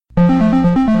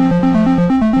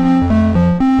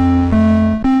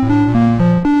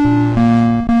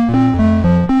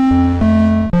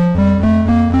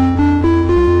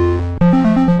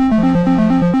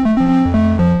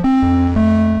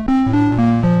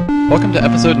Welcome to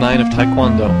episode 9 of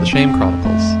Taekwondo, The Shame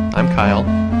Chronicles. I'm Kyle.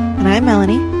 And I'm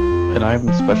Melanie. And I'm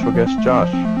special guest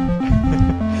Josh.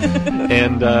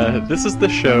 And this is the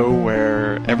show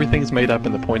where everything's made up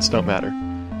and the points don't matter.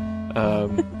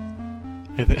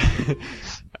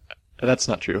 That's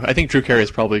not true. I think Drew Carey is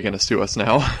probably going to sue us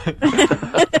now.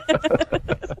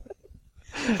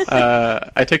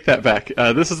 I take that back.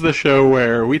 This is the show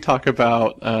where we talk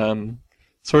about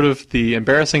sort of the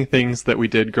embarrassing things that we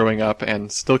did growing up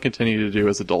and still continue to do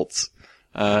as adults.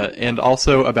 And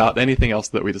also about anything else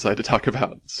that we decide to talk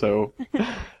about. So,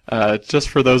 just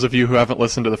for those of you who haven't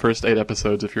listened to the first 8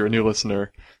 episodes, if you're a new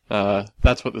listener,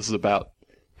 that's what this is about.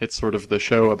 It's sort of the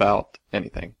show about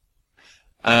anything.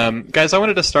 Guys, I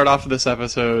wanted to start off this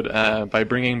episode by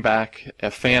bringing back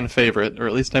a fan favorite, or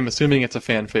at least I'm assuming it's a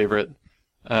fan favorite,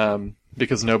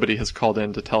 because nobody has called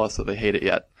in to tell us that they hate it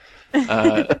yet.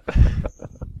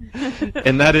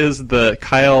 And that is the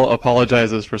Kyle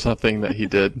apologizes for something that he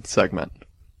did segment.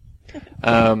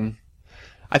 I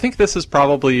think this has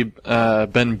probably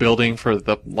been building for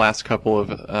the last couple of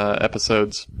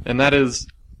episodes, and that is,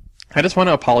 I just want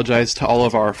to apologize to all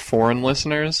of our foreign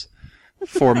listeners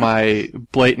for my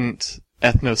blatant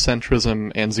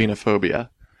ethnocentrism and xenophobia.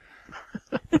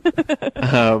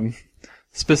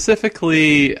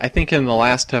 Specifically, I think in the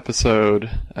last episode,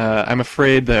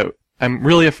 I'm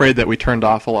really afraid that we turned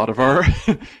off a lot of our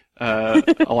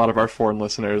foreign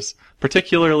listeners,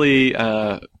 particularly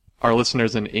our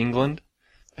listeners in England,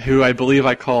 who I believe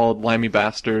I called limey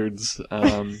bastards.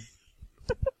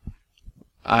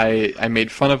 I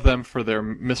made fun of them for their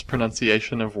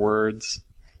mispronunciation of words.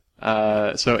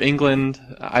 So England,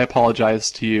 I apologize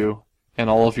to you and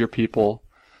all of your people,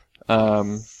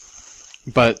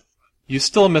 but you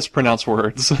still mispronounce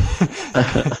words.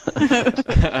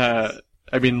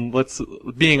 I mean,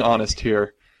 being honest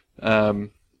here,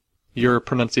 your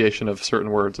pronunciation of certain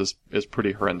words is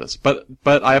pretty horrendous. But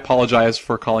I apologize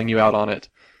for calling you out on it,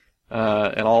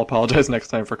 and I'll apologize next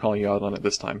time for calling you out on it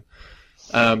this time.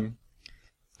 I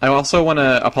also want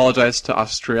to apologize to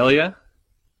Australia,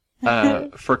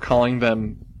 for calling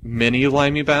them mini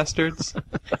limey bastards.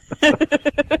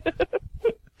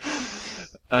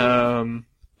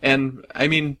 And, I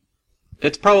mean,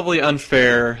 it's probably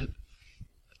unfair.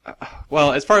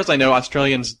 Well, as far as I know,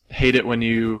 Australians hate it when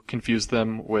you confuse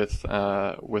them with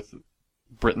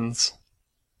Britons,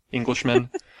 Englishmen.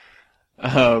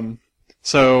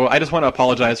 So I just want to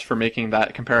apologize for making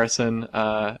that comparison,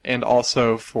 and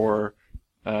also for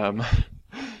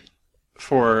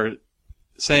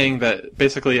saying that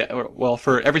basically, well,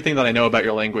 for everything that I know about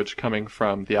your language coming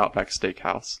from the Outback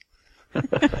Steakhouse.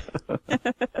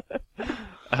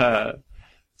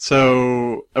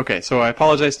 So I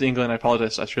apologize to England, I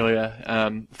apologize to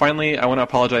Australia. Finally, I want to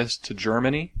apologize to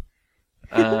Germany,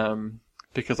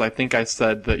 because I think I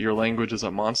said that your language is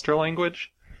a monster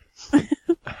language.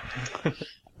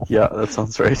 Yeah, that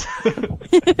sounds right.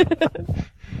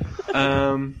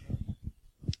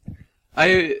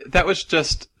 That was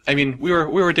just, I mean, we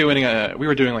were doing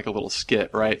like a little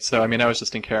skit, right? So I mean, I was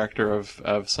just in character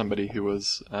of somebody who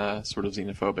was sort of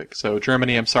xenophobic. So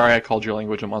Germany, I'm sorry I called your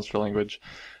language a monster language.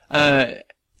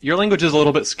 Your language is a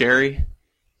little bit scary.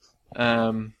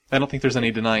 I don't think there's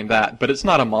any denying that, but it's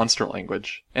not a monster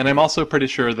language. And I'm also pretty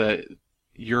sure that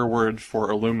your word for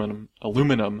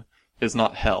aluminum is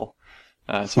not hell.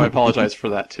 So I apologize for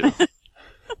that too.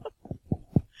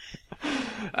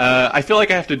 I feel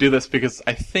like I have to do this because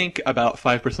I think about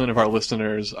 5% of our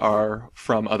listeners are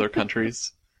from other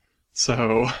countries.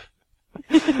 So,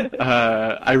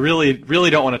 I really, really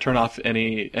don't want to turn off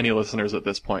any listeners at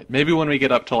this point. Maybe when we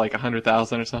get up to like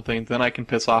 100,000 or something, then I can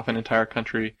piss off an entire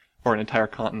country or an entire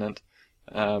continent.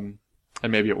 And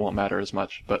maybe it won't matter as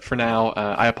much. But for now,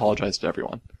 I apologize to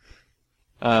everyone.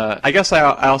 I guess I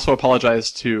also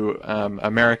apologize to,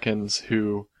 Americans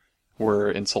who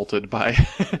were insulted by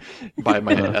my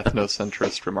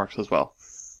ethnocentrist remarks as well.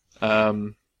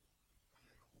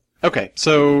 Okay,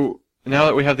 so now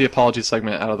that we have the apology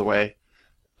segment out of the way,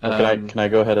 can I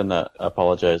go ahead and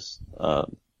apologize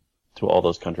to all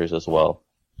those countries as well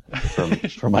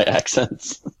for my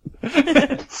accents?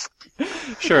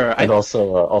 Sure, and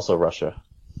also Russia.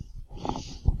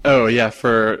 Oh yeah,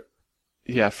 for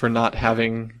not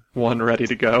having one ready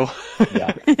to go.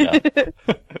 Yeah.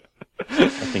 I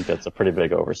think that's a pretty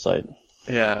big oversight.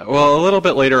 Yeah, well, a little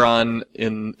bit later on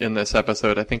in this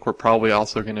episode, I think we're probably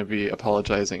also going to be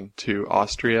apologizing to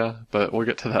Austria, but we'll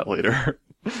get to that later.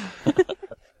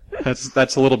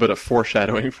 That's a little bit of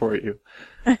foreshadowing for you.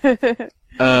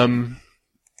 All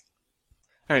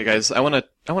right, guys, I want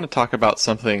to talk about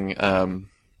something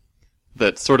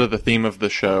that's sort of the theme of the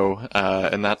show,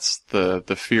 and that's the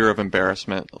fear of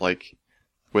embarrassment, like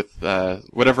with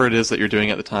whatever it is that you're doing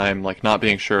at the time, like not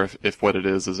being sure if what it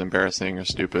is embarrassing or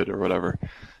stupid or whatever.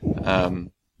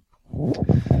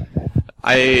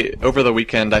 Over the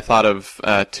weekend, I thought of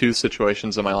 2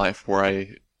 situations in my life where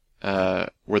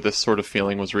where this sort of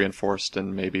feeling was reinforced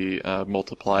and maybe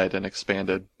multiplied and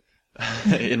expanded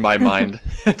in my mind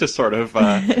to sort of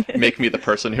make me the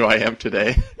person who I am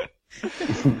today.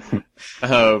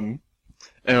 And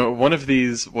one of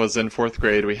these was in 4th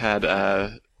grade. We had,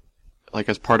 like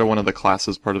as part of one of the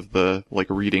classes, part of the like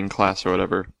reading class or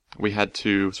whatever, we had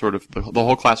to sort of, the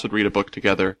whole class would read a book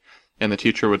together, and the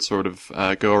teacher would sort of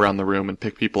go around the room and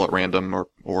pick people at random,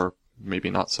 or maybe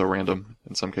not so random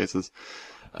in some cases,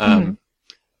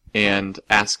 and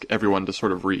ask everyone to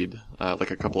sort of read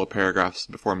like a couple of paragraphs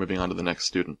before moving on to the next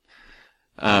student.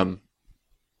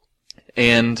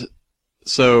 And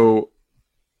so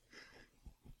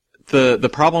the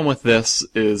problem with this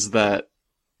is that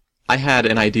I had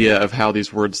an idea of how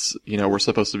these words, were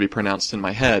supposed to be pronounced in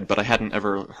my head, but I hadn't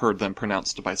ever heard them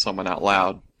pronounced by someone out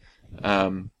loud.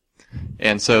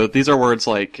 And so these are words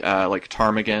like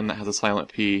ptarmigan, that has a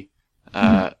silent P,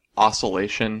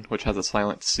 oscillation, which has a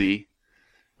silent C.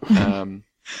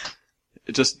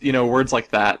 Just, words like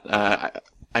that.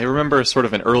 I remember sort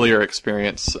of an earlier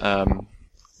experience,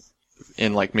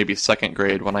 in like maybe 2nd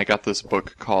grade when I got this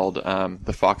book called,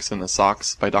 The Fox and the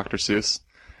Socks by Dr. Seuss.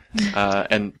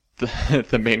 And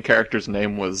the main character's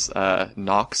name was,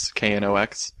 Knox,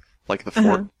 Knox, like the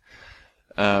fork.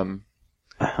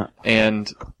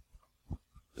 And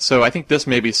so I think this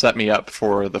maybe set me up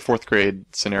for the 4th grade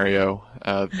scenario,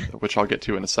 which I'll get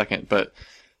to in a second, but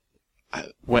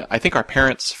I think our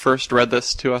parents first read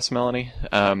this to us, Melanie,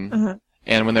 and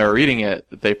when they were reading it,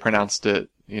 they pronounced it,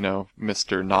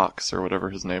 Mr. Knox or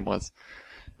whatever his name was.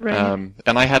 Right.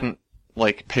 And I hadn't,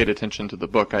 paid attention to the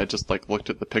book. I had just, looked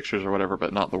at the pictures or whatever,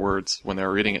 but not the words when they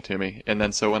were reading it to me. And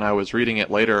then so when I was reading it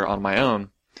later on my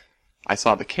own, I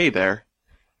saw the K there,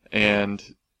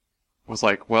 and was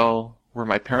like, well, were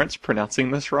my parents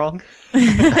pronouncing this wrong?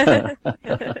 Because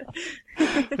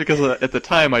at the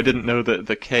time I didn't know that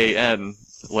the K-N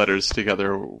letters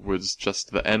together was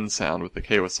just the N sound with the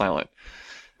K was silent.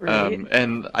 Right.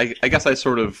 And I guess I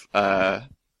sort of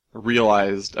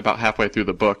realized about halfway through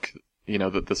the book,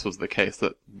 that this was the case,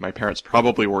 that my parents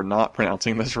probably were not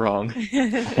pronouncing this wrong,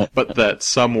 but that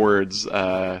some words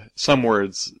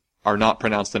are not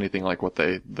pronounced anything like what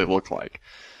they look like.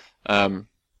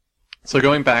 So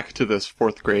going back to this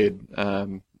 4th grade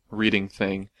reading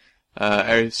thing,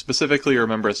 I specifically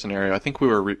remember a scenario. I think we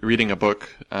were reading a book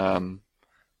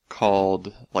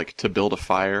called To Build a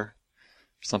Fire,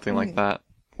 something like that.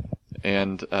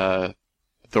 And the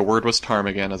word was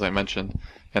ptarmigan, as I mentioned,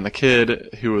 and the kid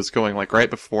who was going right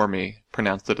before me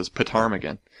pronounced it as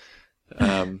ptarmigan.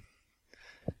 And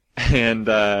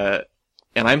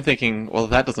I'm thinking, well,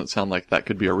 that doesn't sound like that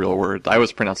could be a real word. I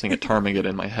was pronouncing it ptarmigan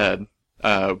in my head.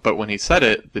 But when he said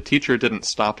it, the teacher didn't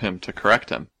stop him to correct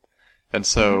him. And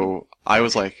so I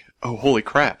was like, oh, holy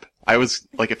crap. I was,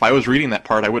 if I was reading that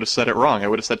part, I would have said it wrong. I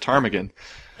would have said ptarmigan.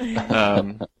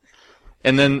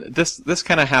 And then this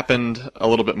kind of happened a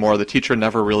little bit more. The teacher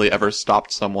never really ever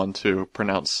stopped someone to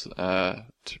pronounce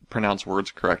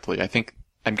words correctly.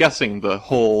 I'm guessing the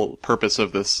whole purpose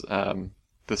of this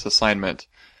assignment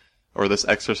or this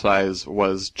exercise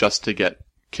was just to get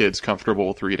kids comfortable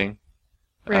with reading.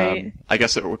 Right. I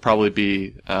guess it would probably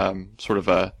be sort of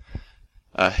a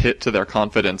hit to their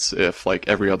confidence if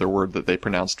every other word that they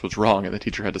pronounced was wrong and the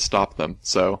teacher had to stop them.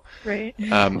 So right.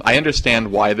 I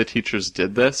understand why the teachers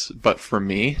did this, but for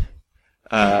me,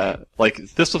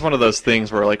 this was one of those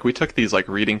things where we took these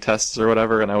reading tests or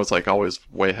whatever, and I was always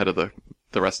way ahead of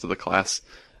the rest of the class.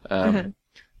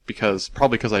 Because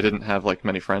I didn't have like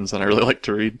many friends and I really like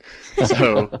to read.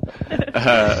 So,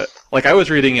 like I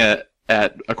was reading at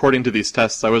according to these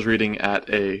tests, I was reading at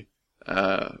a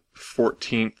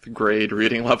 14th grade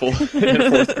reading level in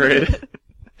 4th grade.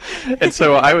 And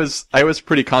so I was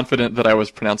pretty confident that I was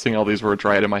pronouncing all these words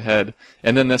right in my head.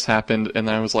 And then this happened, and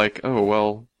I was like, oh,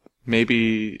 well,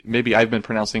 maybe I've been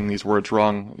pronouncing these words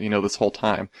wrong, this whole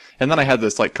time. And then I had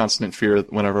this like constant fear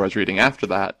whenever I was reading after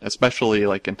that, especially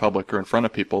like in public or in front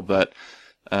of people, that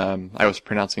I was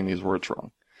pronouncing these words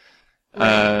wrong.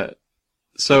 Right.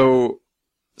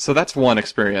 So that's one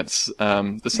experience.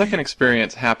 The second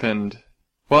experience happened.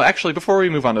 Well, actually, before we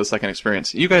move on to the second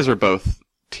experience, you guys are both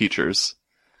teachers.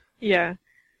 Yeah.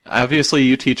 Obviously,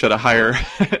 you teach at a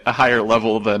higher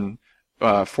level than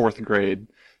 4th grade.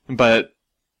 But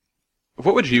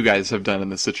what would you guys have done in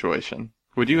this situation?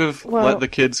 Would you have let the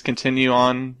kids continue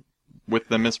on with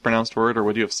the mispronounced word, or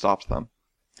would you have stopped them?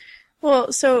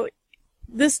 Well, so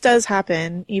this does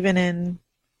happen even in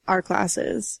our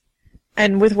classes,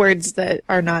 and with words that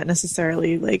are not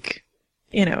necessarily like,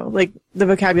 like the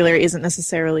vocabulary isn't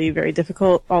necessarily very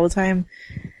difficult all the time.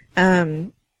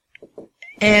 And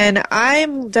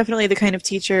I'm definitely the kind of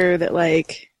teacher that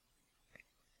like,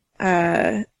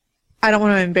 I don't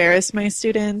want to embarrass my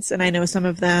students, and I know some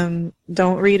of them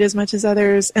don't read as much as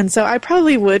others, and so I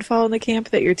probably would fall in the camp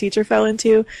that your teacher fell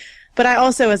into, but I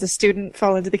also, as a student,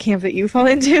 fall into the camp that you fall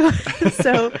into,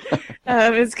 so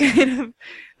it's kind of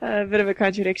a bit of a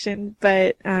contradiction,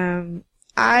 but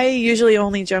I usually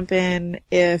only jump in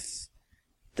if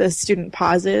the student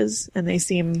pauses and they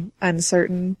seem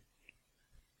uncertain.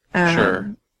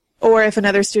 Sure. Or if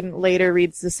another student later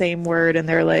reads the same word and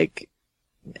they're like,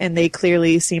 and they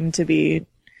clearly seem to be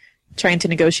trying to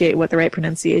negotiate what the right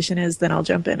pronunciation is, then I'll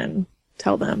jump in and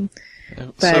tell them.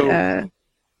 But,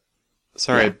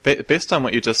 sorry, based on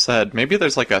what you just said, maybe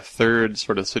there's like a third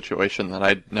sort of situation that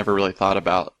I'd never really thought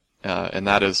about, and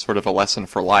that is sort of a lesson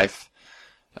for life.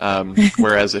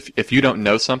 Whereas if you don't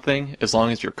know something, as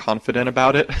long as you're confident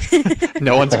about it,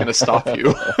 no one's going to stop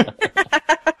you.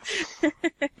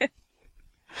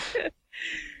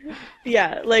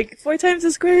 Yeah, like 4 times the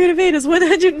square root of 8 is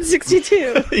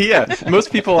 162. Yeah,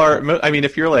 most people are. I mean,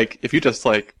 if you just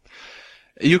like,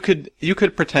 you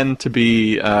could pretend to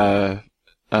be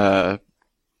Dustin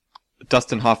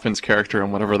Hoffman's character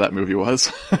in whatever that movie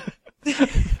was,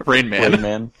 Rain Man. Rain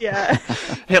Man. Yeah.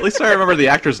 Hey, at least I remember the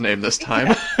actor's name this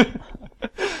time.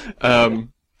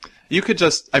 You could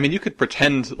just, I mean, you could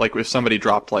pretend like if somebody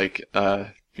dropped like,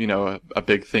 a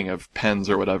big thing of pens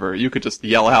or whatever, you could just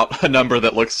yell out a number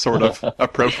that looks sort of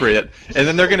appropriate, and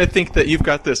then they're going to think that you've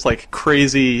got this like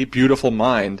crazy, beautiful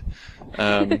mind,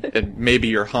 and maybe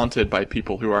you're haunted by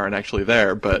people who aren't actually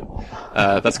there, but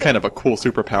that's kind of a cool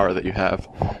superpower that you have.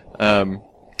 But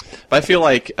I feel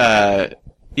like,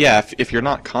 if you're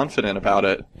not confident about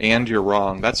it and you're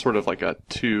wrong, that's sort of like a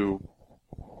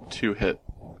two-hit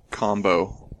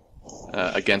combo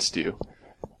against you.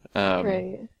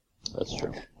 Right. That's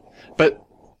true. But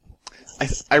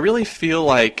I really feel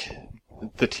like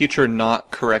the teacher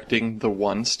not correcting the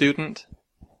one student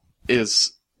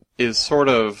is sort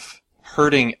of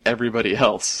hurting everybody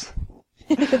else.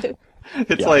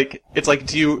 It's like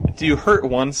do you hurt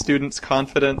one student's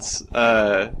confidence,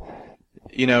 but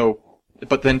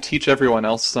then teach everyone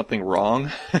else something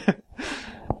wrong?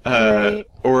 Right.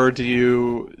 Or do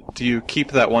you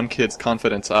keep that one kid's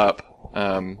confidence up?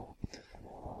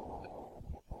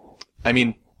 I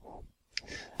mean,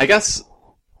 I guess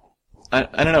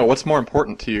I don't know what's more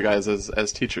important to you guys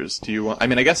as teachers. Do you? I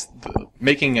mean, I guess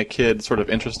making a kid sort of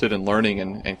interested in learning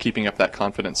and keeping up that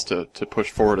confidence to push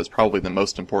forward is probably the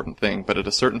most important thing. But at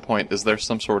a certain point, is there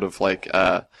some sort of like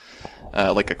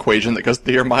equation that goes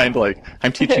through your mind? Like,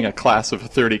 I'm teaching a class of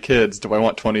 30 kids. Do I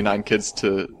want 29 kids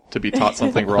to be taught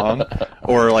something wrong?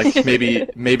 Or like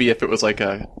maybe if it was like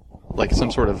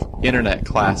some sort of internet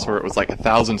class where it was like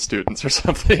 1,000 students or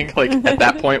something, like at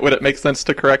that point, would it make sense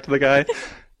to correct the guy?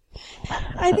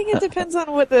 I think it depends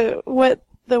on what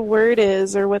the word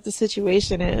is or what the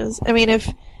situation is. I mean,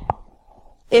 if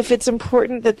it's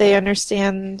important that they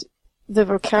understand the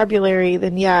vocabulary,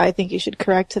 then yeah, I think you should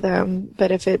correct them.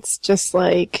 But if it's just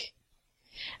like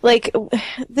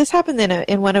this happened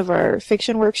in one of our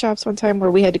fiction workshops one time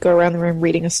where we had to go around the room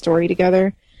reading a story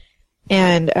together,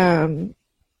 and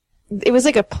it was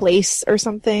like a place or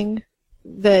something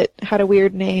that had a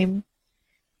weird name.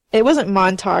 It wasn't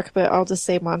Montauk, but I'll just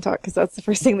say Montauk because that's the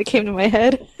first thing that came to my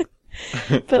head.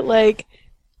 But like,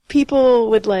 people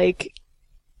would like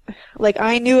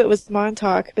I knew it was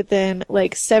Montauk, but then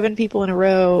like 7 people in a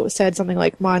row said something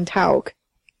like Montauk.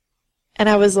 And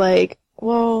I was like,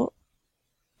 well,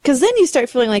 because then you start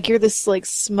feeling like you're this like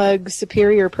smug,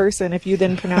 superior person if you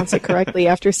then pronounce it correctly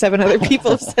after 7 other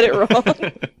people have said it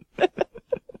wrong.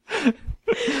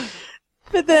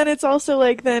 But then it's also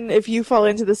like, then if you fall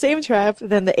into the same trap,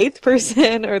 then the 8th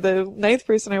person or the 9th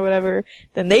person or whatever,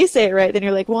 then they say it right, then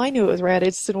you're like, well, I knew it was right, I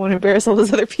just didn't want to embarrass all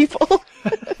those other people.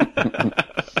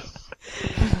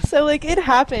 So like, it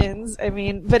happens, I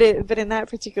mean, but in that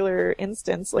particular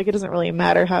instance, like, it doesn't really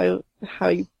matter how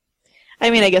you,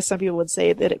 I mean, I guess some people would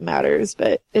say that it matters,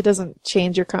 but it doesn't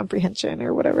change your comprehension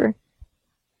or whatever.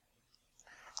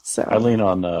 So I lean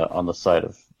on the side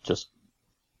of just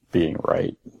being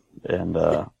right and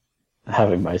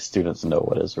having my students know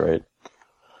what is right.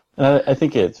 And I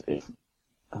think this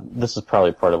is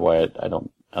probably part of why I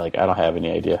don't have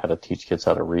any idea how to teach kids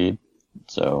how to read,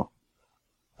 so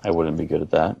I wouldn't be good at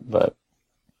that. But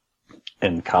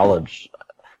in college,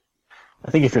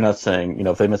 I think if you're not saying,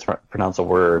 if they mispronounce a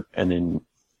word and then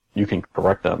you can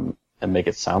correct them and make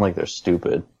it sound like they're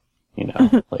stupid,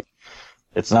 like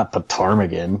it's not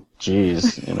Ptarmigan,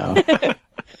 jeez,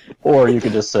 or you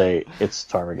could just say it's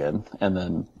ptarmigan, and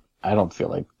then I don't feel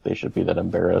like they should be that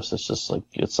embarrassed. It's just like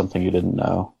it's something you didn't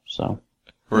know, so.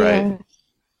 Right. Yeah.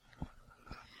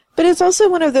 But it's also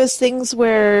one of those things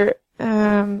where,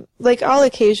 I'll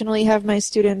occasionally have my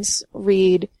students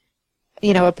read,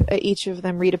 each of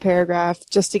them read a paragraph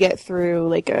just to get through,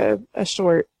 like, a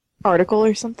short article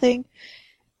or something.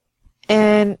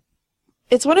 And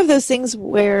it's one of those things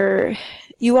where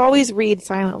you always read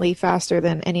silently faster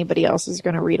than anybody else is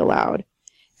going to read aloud.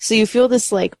 So you feel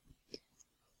this, like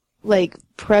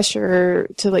pressure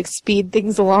to, like, speed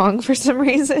things along for some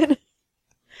reason.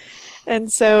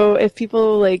 And so if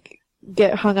people, like,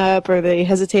 get hung up or they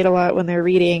hesitate a lot when they're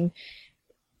reading,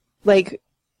 like,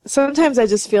 sometimes I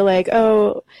just feel like,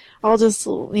 oh, I'll just,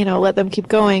 let them keep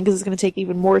going because it's going to take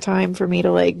even more time for me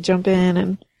to, like, jump in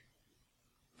and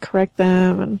correct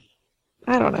them, and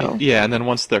I don't know. Yeah, and then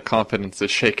once their confidence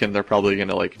is shaken, they're probably going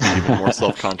to, like, be even more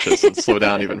self-conscious and slow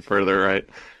down even further, right?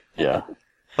 Yeah.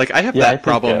 Like, I have that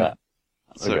problem.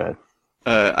 Okay.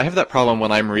 I have that problem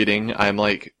when I'm reading. I'm,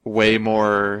 like, way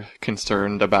more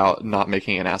concerned about not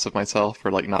making an ass of myself or,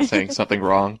 like, not saying something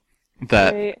wrong.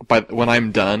 That when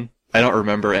I'm done, I don't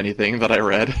remember anything that I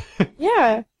read.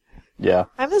 Yeah. Yeah.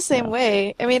 I'm the same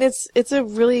way. I mean, it's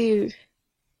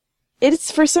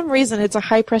for some reason, it's a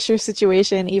high pressure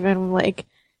situation, even, like,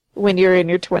 when you're in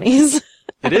your 20s.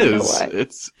 It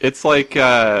is. It's like,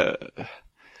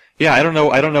 yeah, I don't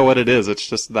know what it is. It's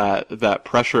just that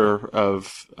pressure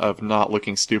of not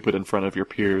looking stupid in front of your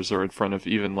peers or in front of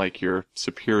even, like, your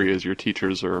superiors, your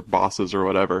teachers or bosses or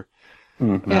whatever.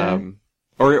 Mm-hmm. Yeah.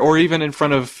 Or even in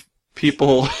front of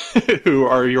people who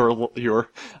are your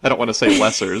I don't want to say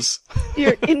lessers.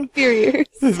 Your inferiors.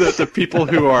 the people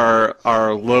who are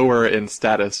lower in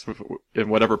status in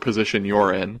whatever position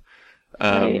you're in.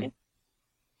 Right.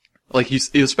 Like,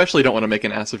 you especially don't want to make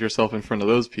an ass of yourself in front of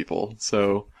those people,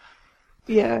 so.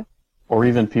 Yeah. Or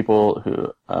even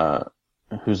people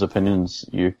whose opinions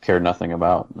you care nothing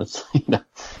about. It's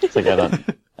it's like I don't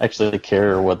actually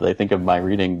care what they think of my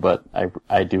reading, but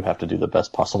I do have to do the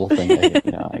best possible thing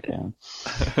I can.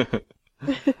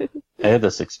 I had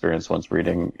this experience once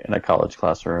reading in a college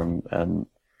classroom, and it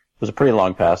was a pretty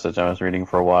long passage I was reading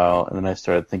for a while, and then I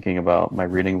started thinking about my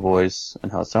reading voice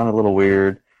and how it sounded a little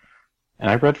weird. And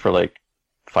I read for like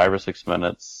 5 or 6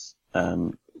 minutes,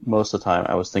 and most of the time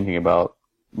I was thinking about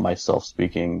myself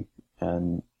speaking,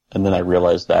 and then I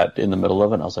realized that in the middle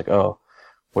of it, and I was like, oh,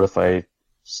 what if I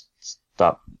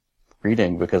stop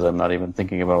reading because I'm not even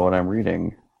thinking about what I'm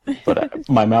reading? But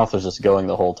my mouth was just going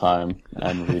the whole time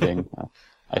and reading.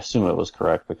 I assume it was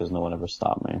correct because no one ever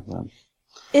stopped me. But.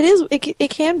 It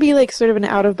can be like sort of an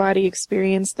out-of-body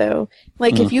experience, though.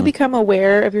 Like, if you become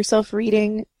aware of yourself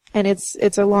reading, and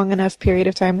it's a long enough period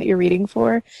of time that you're reading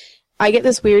for, I get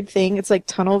this weird thing. It's like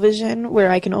tunnel vision,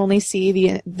 where I can only see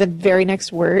the very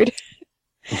next word.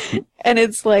 And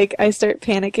it's like, I start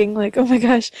panicking, like, oh my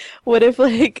gosh, what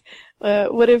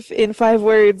if in 5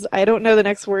 words, I don't know the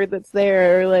next word that's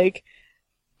there,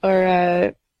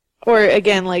 or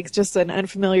again, like, just an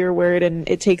unfamiliar word, and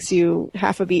it takes you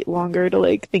half a beat longer to,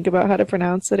 like, think about how to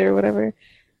pronounce it or whatever.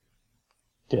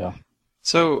 Yeah.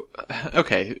 So,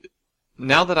 okay.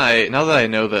 Now that I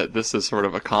know that this is sort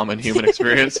of a common human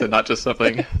experience and not just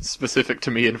something specific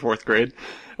to me in 4th grade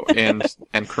and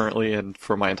currently and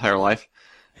for my entire life.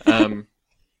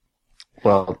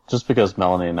 Well, just because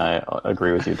Melanie and I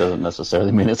agree with you doesn't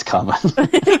necessarily mean it's common.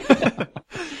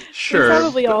 Sure. We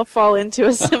probably all fall into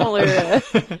a similar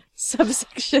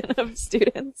subsection of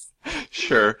students.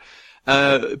 Sure.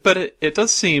 But it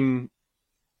does seem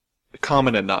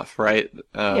common enough, right?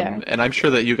 Yeah. And I'm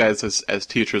sure that you guys as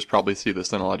teachers probably see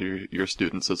this in a lot of your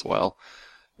students as well.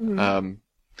 Mm-hmm.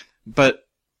 But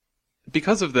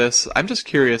because of this, I'm just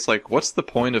curious, like, what's the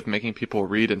point of making people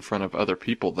read in front of other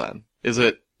people then? Is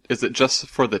it just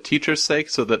for the teacher's sake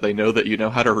so that they know that you know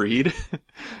how to read?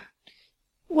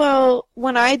 Well,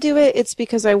 when I do it, it's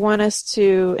because I want us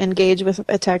to engage with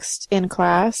a text in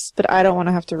class, but I don't want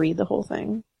to have to read the whole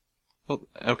thing. Well,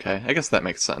 okay, I guess that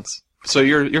makes sense. So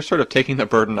you're sort of taking the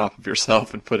burden off of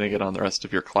yourself and putting it on the rest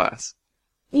of your class.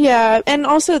 Yeah, and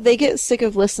also they get sick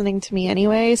of listening to me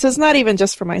anyway, so it's not even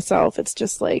just for myself. It's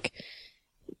just like,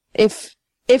 if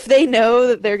they know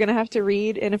that they're going to have to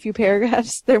read in a few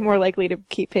paragraphs, they're more likely to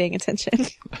keep paying attention.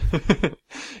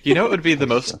 You know what would be the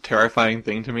most terrifying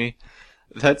thing to me?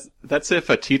 That's if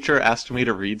a teacher asked me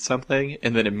to read something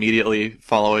and then immediately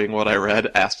following what I read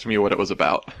asked me what it was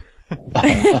about.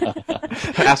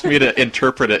 Ask me to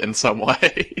interpret it in some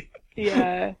way.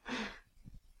 Yeah.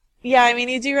 Yeah, I mean,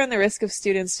 you do run the risk of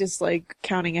students just, like,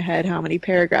 counting ahead how many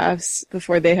paragraphs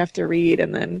before they have to read,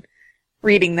 and then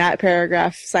reading that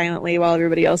paragraph silently while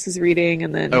everybody else is reading,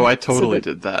 and then... Oh, I totally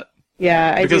did that.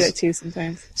 Yeah, I do it too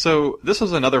sometimes. So this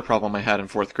was another problem I had in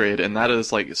 4th grade, and that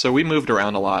is, like, so we moved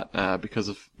around a lot because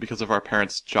of our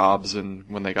parents' jobs and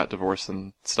when they got divorced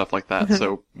and stuff like that.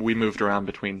 So we moved around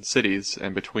between cities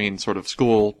and between sort of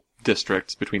school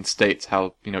districts, between states,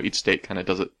 how, each state kind of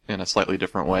does it in a slightly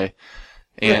different way.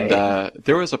 And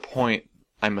there was a point,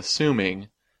 I'm assuming,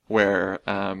 where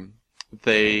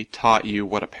they taught you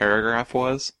what a paragraph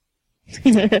was.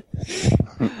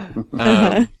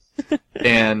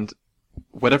 And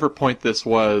whatever point this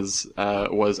was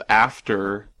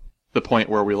after the point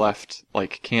where we left,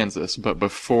 like, Kansas, but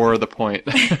before the point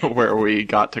where we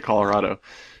got to Colorado.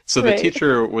 So the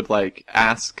teacher would, like,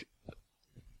 ask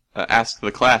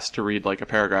the class to read, like, a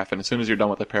paragraph, and as soon as you're done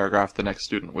with the paragraph, the next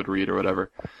student would read or whatever.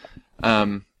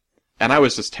 And I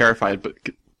was just terrified, but,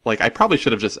 like, I probably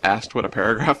should have just asked what a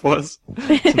paragraph was,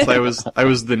 since I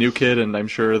was the new kid, and I'm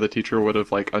sure the teacher would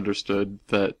have, like, understood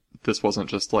that this wasn't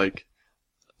just, like,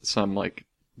 some, like,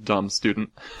 dumb student.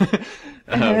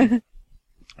 But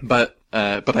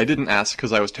I didn't ask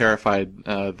because I was terrified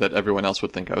that everyone else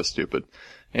would think I was stupid.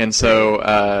 And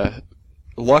so,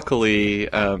 luckily,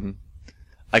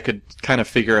 I could kind of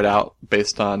figure it out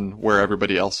based on where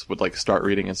everybody else would, like, start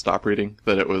reading and stop reading,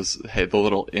 that it was, hey, the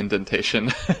little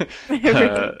indentation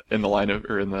in the line of,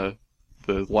 or in the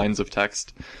lines of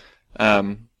text.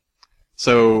 But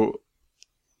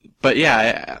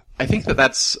yeah, I think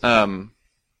that's, I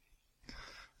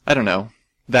don't know,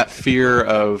 that fear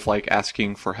of, like,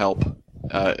 asking for help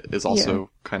is also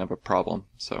kind of a problem,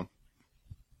 so.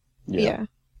 Yeah.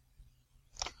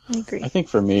 I agree. I think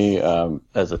for me,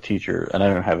 as a teacher, and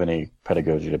I don't have any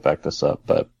pedagogy to back this up,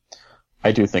 but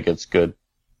I do think it's good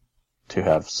to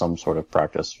have some sort of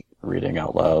practice reading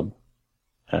out loud.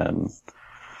 And,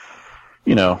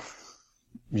 you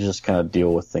just kind of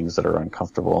deal with things that are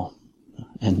uncomfortable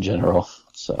in general.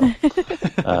 So,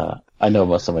 I know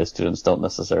most of my students don't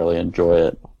necessarily enjoy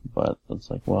it, but it's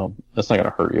like, well, that's not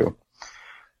going to hurt you.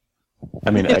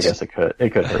 I mean, I guess it could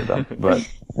hurt them, but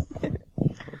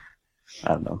I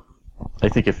don't know. I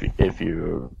think if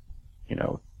you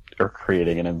are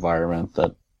creating an environment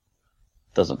that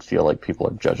doesn't feel like people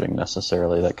are judging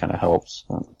necessarily, that kind of helps.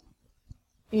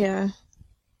 Yeah.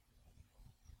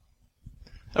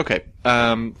 Okay,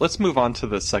 let's move on to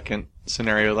the second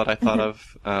scenario that I thought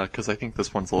of, because I think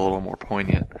this one's a little more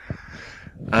poignant.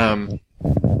 And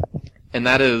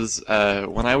that is,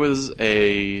 when I was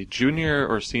a junior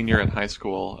or senior in high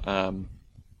school,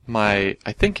 I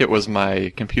think it was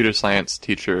my computer science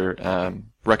teacher,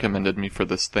 recommended me for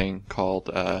this thing called,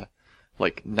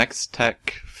 like, Next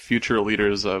Tech, Future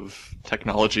Leaders of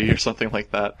Technology, or something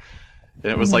like that.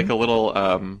 And it was like a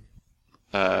little,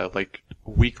 like,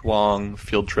 week-long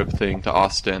field trip thing to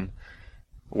Austin,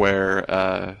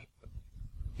 where,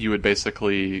 you would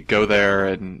basically go there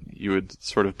and you would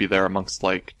sort of be there amongst,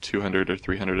 like, 200 or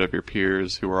 300 of your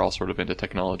peers who were all sort of into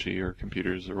technology or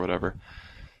computers or whatever.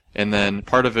 And then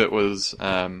part of it was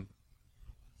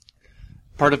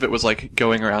like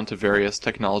going around to various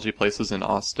technology places in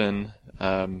Austin,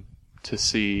 to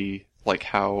see, like,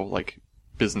 how, like,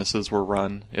 businesses were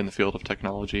run in the field of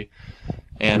technology.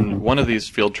 And one of these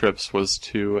field trips was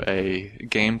to a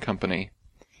game company.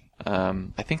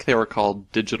 I think they were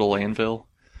called Digital Anvil.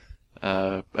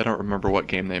 I don't remember what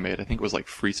game they made. I think it was like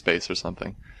Free Space or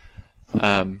something.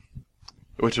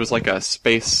 Which was like a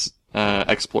space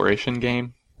exploration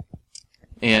game.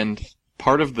 And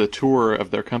part of the tour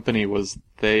of their company was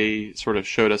they sort of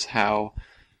showed us how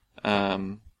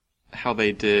they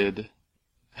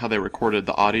recorded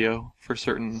the audio for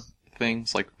certain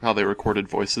things, like how they recorded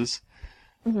voices.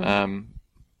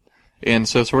 And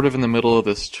so sort of in the middle of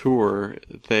this tour,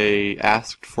 they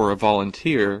asked for a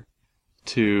volunteer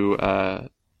to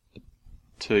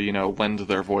lend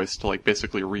their voice to, like,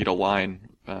 basically read a line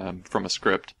from a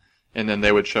script, and then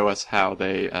they would show us how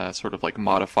they sort of, like,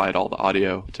 modified all the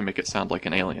audio to make it sound like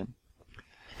an alien.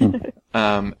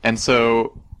 And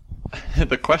so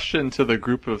the question to the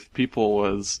group of people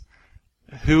was,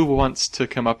 who wants to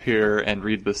come up here and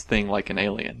read this thing like an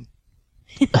alien?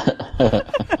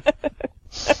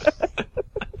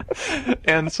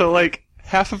 And so, like,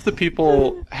 half of the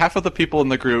people in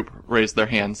the group raised their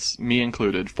hands, me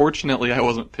included. Fortunately, I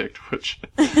wasn't picked, which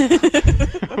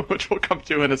we'll come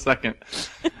to in a second.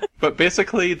 But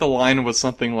basically, the line was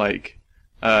something like,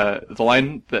 the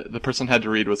line that the person had to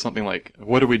read was something like,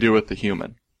 "What do we do with the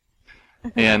human?"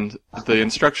 and the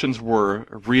instructions were,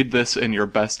 read this in your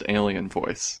best alien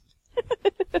voice.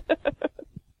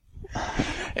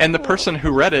 And the person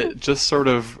who read it just sort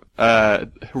of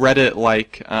read it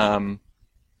like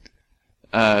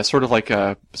sort of like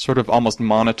a sort of almost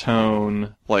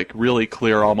monotone, like really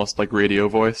clear, almost like radio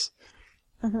voice.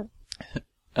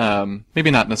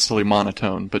 Maybe not necessarily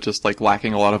monotone, but just like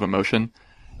lacking a lot of emotion.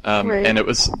 Right.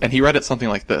 And he read it something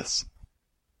like this: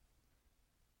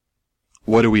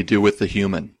 "What do we do with the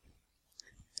human?"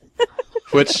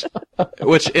 Which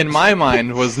in my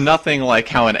mind was nothing like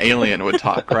how an alien would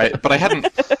talk, right? But I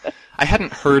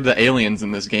hadn't heard the aliens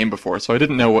in this game before, so I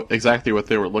didn't know exactly what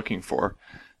they were looking for.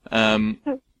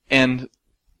 And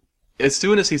as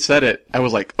soon as he said it, I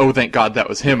was like, oh, thank God that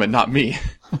was him and not me.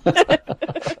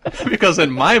 Because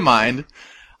in my mind,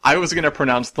 I was going to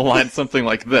pronounce the line something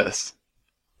like this: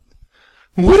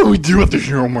 "What do we do with the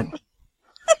human?"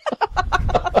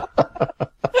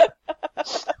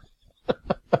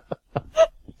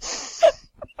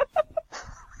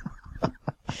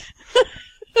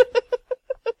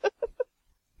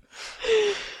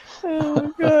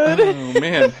 Oh, God. Oh,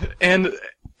 man.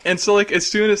 And so, like, as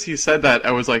soon as he said that,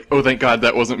 I was like, oh, thank God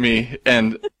that wasn't me.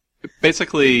 And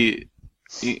basically,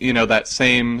 you know, that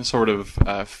same sort of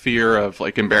fear of,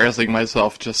 like, embarrassing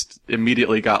myself just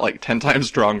immediately got, like, 10 times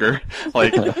stronger.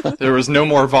 Like, there was no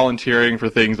more volunteering for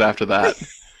things after that.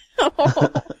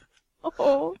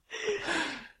 Oh.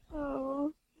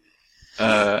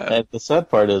 And the sad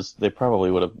part is they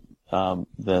probably would have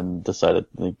then decided,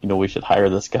 you know, we should hire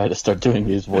this guy to start doing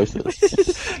these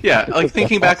voices. Yeah, like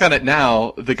thinking back on it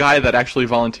now, the guy that actually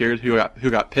volunteered who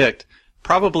got picked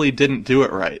probably didn't do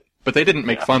it right. But they didn't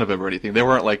make fun of him or anything. They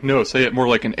weren't like, no, say it more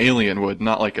like an alien would,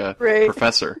 not like a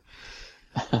professor.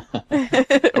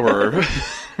 Or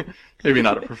maybe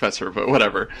not a professor, but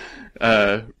whatever.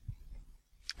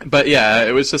 But yeah,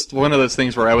 it was just one of those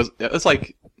things where it was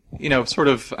like, you know, sort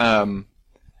of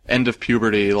end of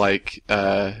puberty, like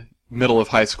middle of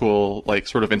high school, like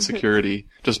sort of insecurity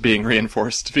just being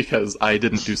reinforced because I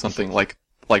didn't do something like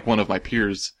one of my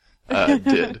peers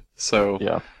did.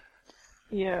 So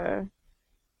Yeah.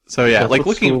 So yeah, That's like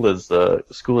what looking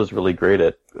school is really great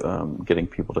at getting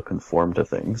people to conform to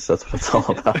things. That's what it's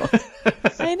all about.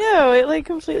 I know, it like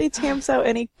completely tamps out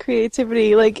any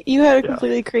creativity. Like, you had a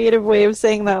completely creative way of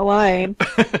saying that line,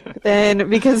 but then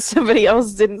because somebody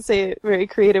else didn't say it very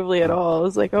creatively at all, I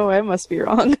was like, oh, I must be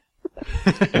wrong.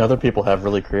 And other people have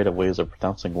really creative ways of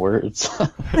pronouncing words.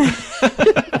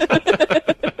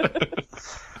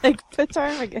 Like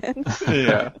Ptarmigan.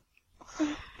 Yeah.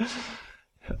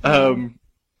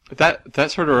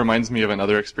 That sort of reminds me of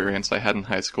another experience I had in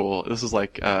high school. This is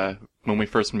like when we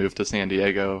first moved to San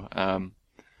Diego.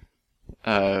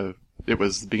 It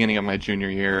was the beginning of my junior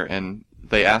year, and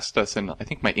they asked us in, I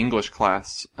think, my English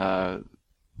class, our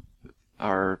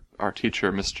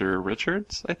teacher, Mr.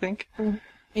 Richards, I think.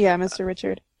 Yeah, Mr.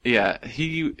 Richard. Yeah,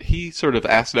 he sort of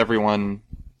asked everyone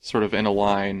sort of in a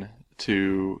line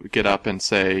to get up and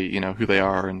say, you know, who they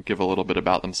are and give a little bit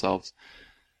about themselves.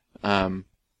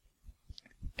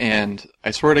 And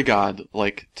I swear to God,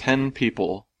 like 10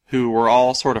 people who were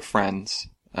all sort of friends,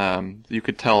 you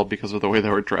could tell because of the way they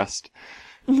were dressed,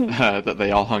 that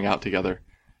they all hung out together.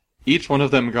 Each one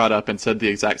of them got up and said the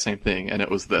exact same thing, and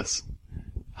it was this: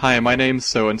 "Hi, my name's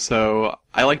so-and-so.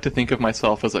 I like to think of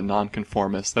myself as a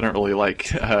nonconformist. I don't really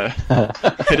like,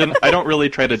 I don't really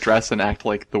try to dress and act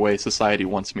like the way society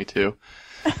wants me to."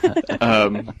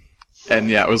 And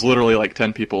yeah, it was literally like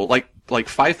 10 people, like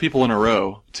 5 people in a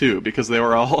row too, because they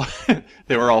were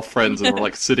all friends and were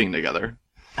like sitting together.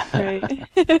 Right.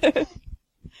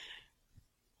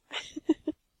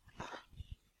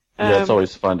 Yeah, it's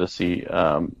always fun to see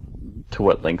to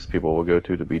what lengths people will go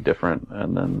to be different,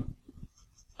 and then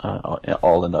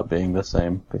all end up being the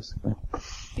same, basically.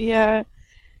 Yeah.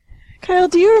 Kyle,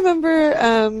 do you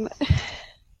remember,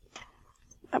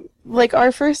 like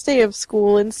our first day of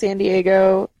school in San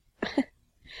Diego?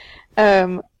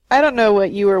 I don't know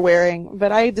what you were wearing,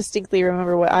 but I distinctly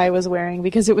remember what I was wearing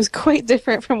because it was quite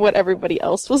different from what everybody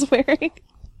else was wearing.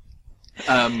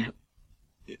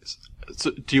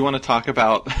 So do you want to talk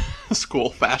about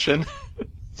school fashion?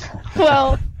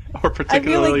 Well, or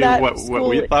particularly like what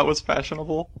we thought was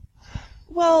fashionable?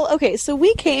 Well, okay, so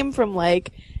we came from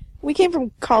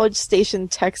College Station,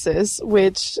 Texas,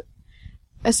 which,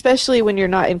 especially when you're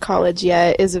not in college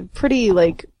yet, is a pretty,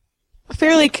 like,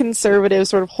 fairly conservative,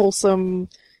 sort of wholesome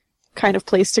kind of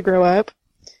place to grow up.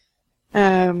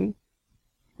 And,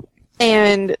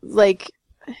 like,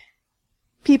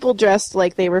 people dressed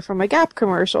like they were from a Gap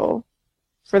commercial,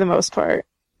 for the most part.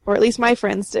 Or at least my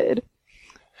friends did.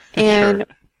 And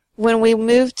when we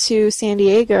moved to San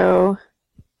Diego,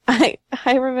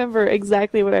 I remember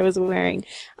exactly what I was wearing.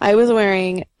 I was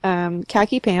wearing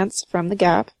khaki pants from the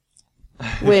Gap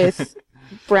with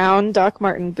brown Doc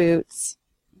Marten boots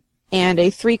and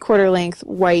a 3/4 length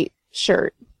white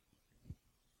shirt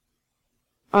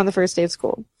on the first day of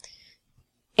school.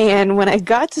 And when I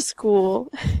got to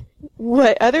school,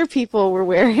 what other people were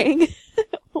wearing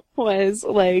was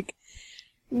like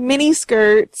mini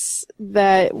skirts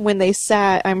that when they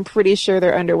sat, I'm pretty sure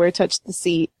their underwear touched the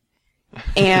seat.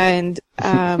 And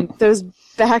those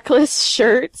backless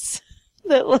shirts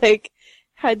that like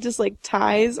had just like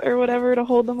ties or whatever to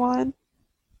hold them on.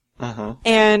 Uh-huh.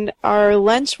 And our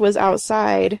lunch was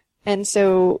outside, and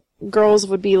so girls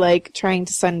would be like trying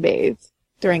to sunbathe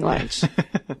during lunch.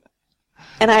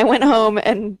 And I went home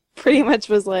and pretty much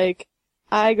was like,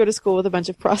 I go to school with a bunch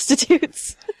of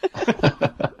prostitutes.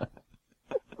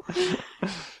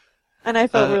 And I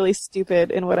felt really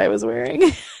stupid in what I was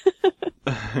wearing.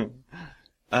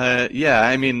 Yeah,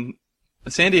 I mean,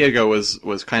 San Diego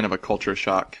was kind of a culture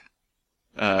shock.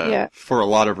 For a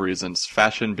lot of reasons.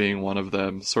 Fashion being one of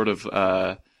them. Sort of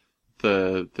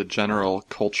the general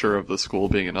culture of the school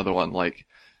being another one. Like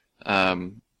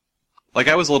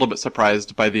I was a little bit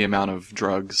surprised by the amount of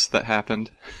drugs that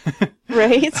happened.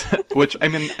 Right? Which, I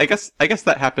mean, I guess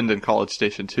that happened in College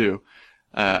Station too.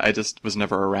 I just was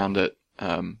never around it.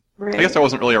 Right. I guess I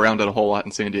wasn't really around it a whole lot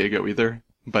in San Diego either,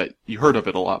 but you heard of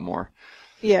it a lot more.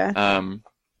 Yeah.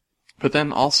 But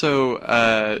then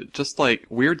also, just like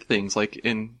weird things, like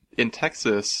in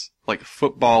Texas, like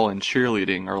football and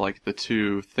cheerleading are like the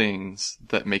two things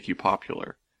that make you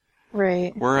popular.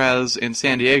 Right. Whereas in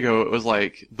San Diego, it was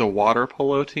like the water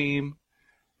polo team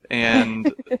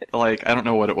and like, I don't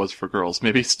know what it was for girls.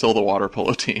 Maybe still the water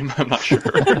polo team. I'm not sure.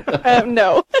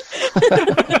 No.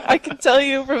 I can tell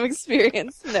you from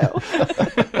experience, no.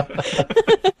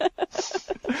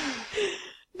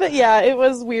 But yeah, it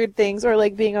was weird things, or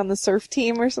like being on the surf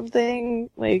team or something.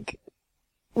 Like,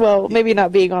 well, maybe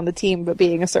not being on the team, but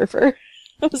being a surfer.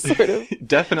 Sort of.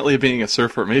 Definitely being a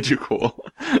surfer made you cool.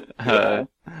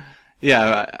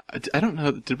 Yeah, I don't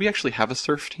know. Did we actually have a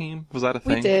surf team? Was that a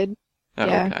thing? We did. Oh,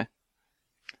 Yeah.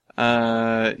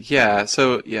 Okay. Yeah,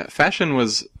 so yeah, fashion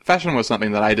was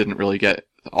something that I didn't really get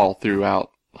all throughout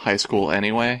high school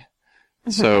anyway.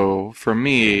 So for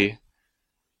me,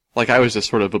 like I was just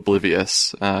sort of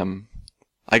oblivious.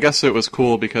 I guess it was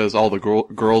cool because all the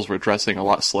girls were dressing a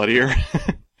lot sluttier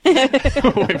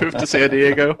when we moved to San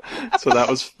Diego, so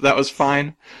that was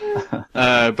fine.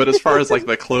 But as far as like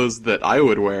the clothes that I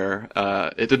would wear,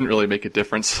 it didn't really make a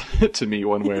difference to me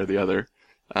one way or the other.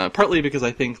 Partly because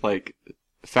I think like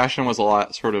fashion was a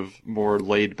lot sort of more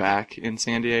laid back in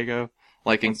San Diego.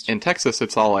 Like in Texas,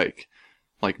 it's all like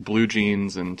blue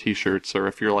jeans and t-shirts, or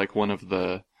if you're like one of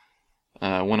the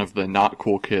not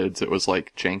cool kids, it was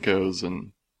like Jankos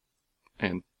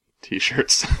and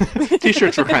t-shirts.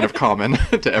 T-shirts were kind of common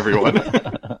to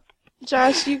everyone.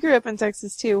 Josh, you grew up in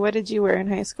Texas too. What did you wear in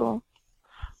high school?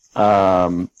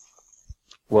 Well,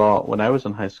 when I was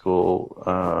in high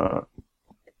school,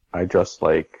 I dressed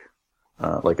like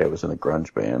I was in a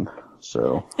grunge band,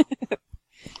 so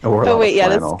I wore a lot of wait, yeah,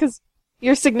 that's flannel. because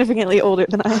you're significantly older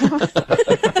than I am.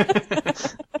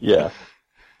 Yeah,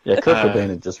 Kurt Cobain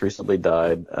had just recently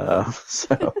died,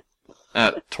 so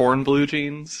Torn blue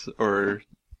jeans or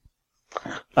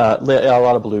a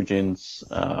lot of blue jeans,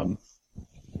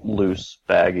 loose,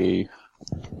 baggy,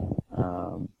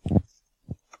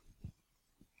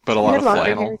 but a You lot had of longer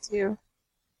flannel. hair too.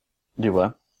 do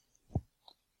what?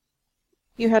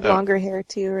 You had Oh. longer hair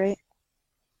too, right?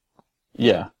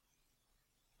 Yeah.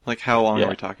 Like how long Yeah. are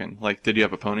we talking? Like, did you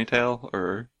have a ponytail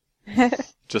or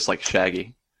just like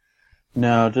shaggy?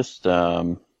 No, just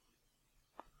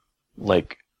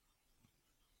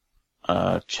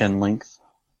chin length,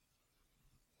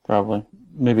 probably.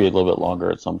 Maybe a little bit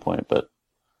longer at some point, but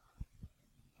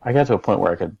I got to a point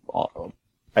where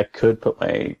I could put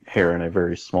my hair in a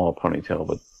very small ponytail,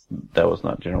 but that was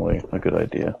not generally a good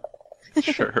idea.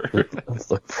 Sure. It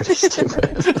looked pretty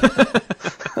stupid.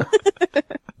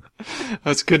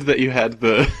 It's good that you had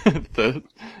the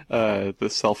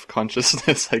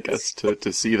self-consciousness, I guess,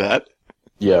 to see that.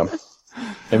 Yeah.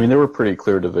 I mean, there were pretty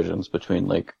clear divisions between,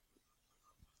 like,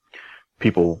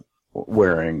 people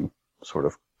wearing sort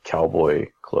of cowboy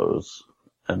clothes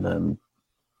and then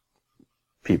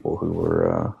people who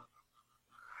were,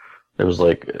 it was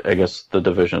like, I guess the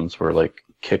divisions were like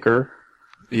kicker.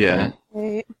 Yeah.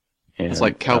 Right. And, It's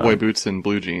like cowboy boots and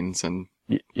blue jeans and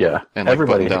yeah. like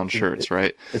Everybody button-down shirts,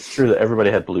 right? It's true that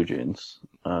everybody had blue jeans.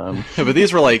 Yeah, but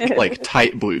these were like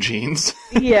tight blue jeans.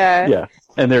 Yeah. Yeah.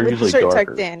 And they're With the usually shirt darker.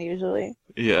 tucked in, usually.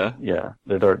 Yeah. Yeah.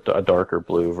 They're a darker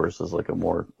blue versus like a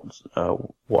more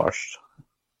washed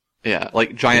Yeah,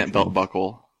 like giant belt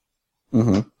buckle.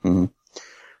 Mm-hmm. Mm-hmm.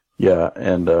 Yeah,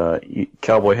 and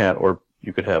cowboy hat, or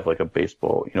you could have like a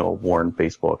baseball, a worn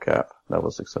baseball cap. That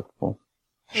was acceptable.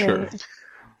 Sure. Right.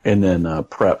 And then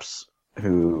preps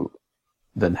who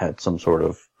then had some sort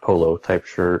of polo type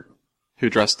shirt. Who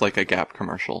dressed like a Gap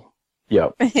commercial. Yeah,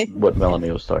 what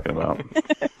Melanie was talking about.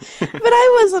 But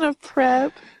I wasn't a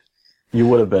prep. You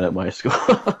would have been at my school.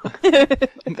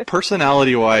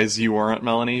 Personality-wise, you weren't,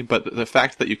 Melanie, but the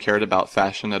fact that you cared about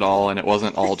fashion at all, and it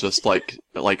wasn't all just like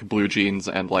blue jeans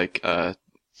and like a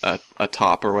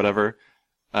top or whatever.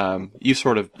 You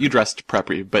dressed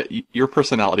preppy, but your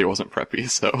personality wasn't preppy,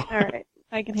 so. All right,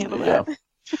 I can handle Yeah. that.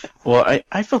 Well,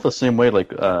 I felt the same way.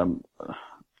 Like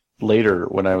later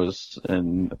when I was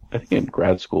in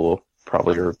grad school,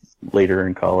 probably, or later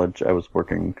in college, I was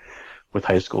working with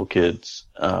high school kids.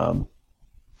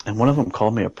 And one of them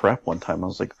called me a prep one time. I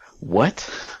was like, "What?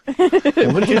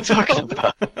 What are you talking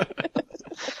about?"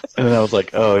 And then I was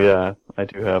like, "Oh yeah, I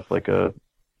do have like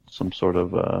some sort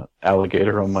of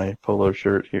alligator on my polo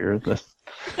shirt here."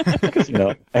 Because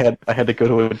I had to go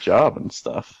to a job and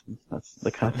stuff. That's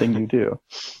the kind of thing you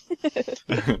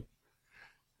do.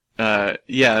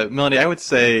 Yeah, Melanie, I would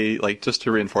say, like, just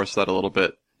to reinforce that a little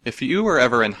bit, if you were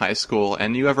ever in high school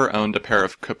and you ever owned a pair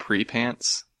of capri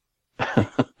pants. I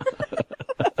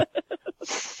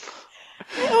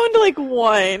owned like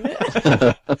one,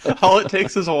 All it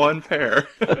takes is one pair.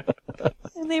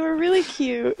 and they were really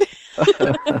cute.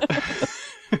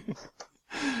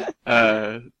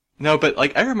 No, but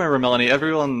like I remember,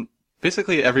 Melanie,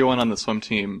 basically everyone on the swim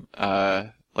team,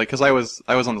 because I was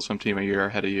on the swim team a year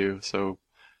ahead of you, so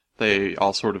they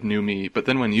all sort of knew me. But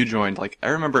then when you joined, like I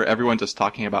remember everyone just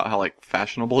talking about how like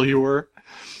fashionable you were,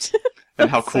 and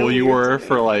how cool so you weird were to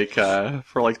me.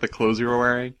 for the clothes you were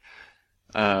wearing.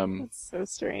 That's so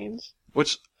strange.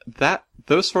 Which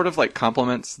those sort of like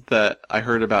compliments that I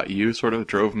heard about you sort of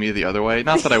drove me the other way.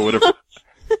 Not that I would have,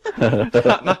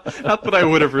 not that I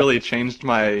would have really changed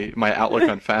my outlook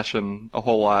on fashion a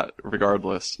whole lot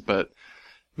regardless, but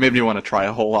made me want to try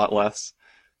a whole lot less.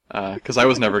 Cause I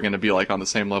was never going to be like on the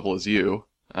same level as you.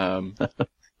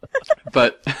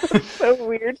 But So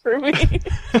weird for me.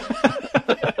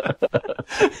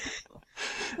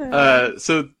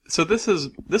 So this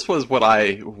was what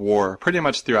I wore pretty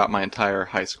much throughout my entire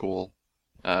high school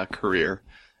career,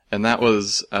 and that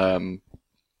was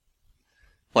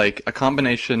like a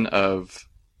combination of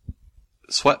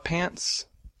sweatpants.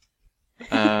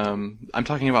 I'm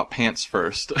talking about pants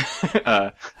first.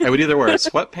 I would either wear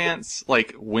sweatpants,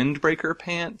 like windbreaker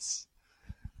pants,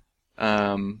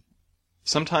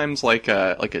 sometimes like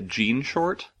a jean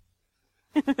short.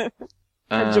 A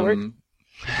jort.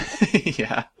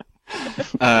 Yeah.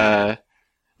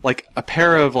 Like a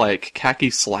pair of like khaki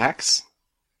slacks.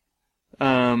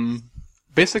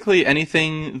 Basically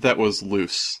anything that was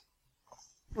loose,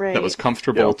 Right. that was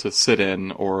comfortable Yep. to sit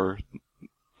in or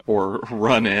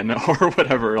run in or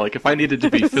whatever. Like if I needed to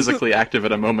be physically active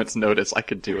at a moment's notice, I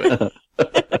could do it.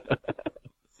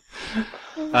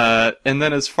 And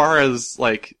then as far as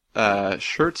like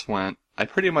shirts went, I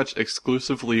pretty much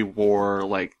exclusively wore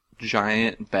like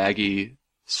giant baggy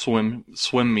swim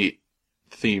meet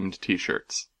themed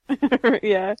t-shirts.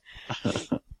 Yeah.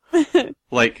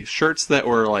 Like shirts that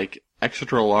were like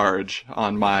extra large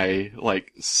on my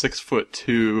like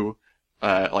 6'2",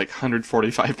 like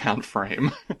 145 pound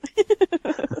frame.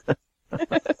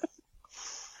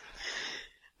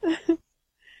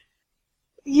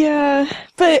 Yeah,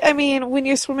 but I mean, when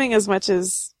you're swimming as much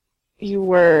as you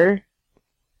were,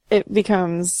 it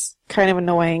becomes kind of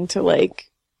annoying to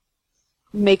like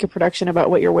make a production about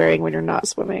what you're wearing when you're not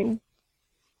swimming.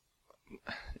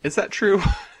 Is that true?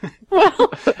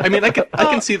 Well, I mean, I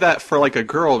can see that for like a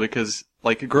girl, because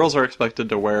like girls are expected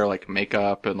to wear like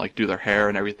makeup and like do their hair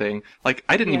and everything. Like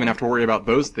I didn't even Yeah. have to worry about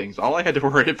those things. All I had to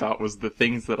worry about was the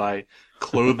things that I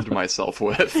clothed myself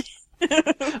with.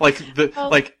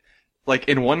 Like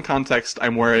in one context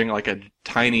I'm wearing like a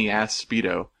tiny ass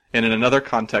Speedo, and in another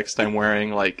context I'm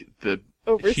wearing like the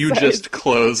oversized. hugest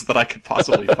clothes that I could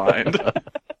possibly find.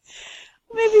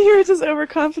 Maybe you were just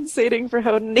overcompensating for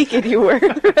how naked you were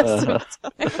the rest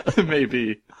of the time.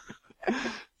 Maybe.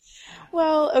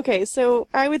 Well, okay, so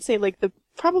I would say like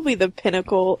probably the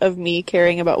pinnacle of me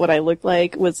caring about what I looked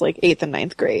like was like 8th and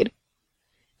 9th grade.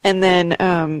 And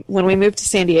then when we moved to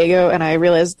San Diego and I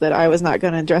realized that I was not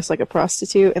going to dress like a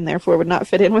prostitute and therefore would not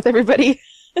fit in with everybody,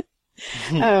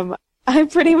 I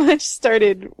pretty much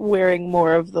started wearing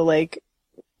more of the like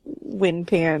wind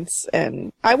pants,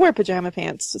 and I wore pajama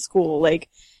pants to school like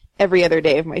every other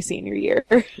day of my senior year.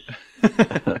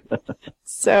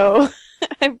 So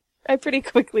I pretty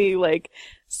quickly like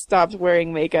stopped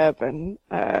wearing makeup and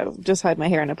just had my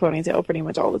hair in a ponytail pretty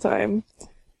much all the time.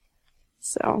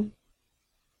 So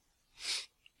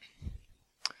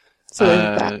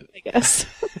there's that, I guess.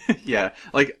 Yeah,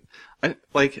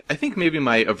 I think maybe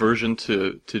my aversion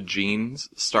to jeans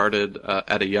started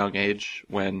at a young age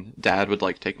when Dad would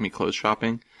like take me clothes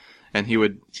shopping, and he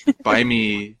would buy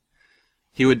me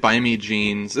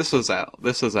jeans. This was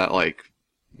at like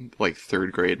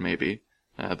third grade maybe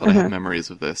that I have memories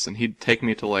of this, and he'd take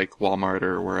me to like Walmart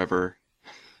or wherever,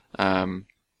 to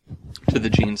the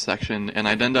jeans section, and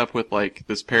I'd end up with like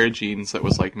this pair of jeans that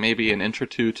was like maybe an inch or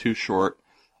two too short,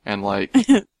 and like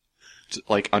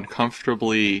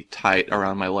uncomfortably tight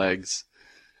around my legs.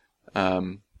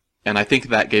 And I think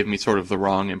that gave me sort of the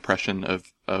wrong impression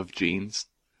of jeans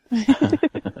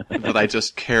that I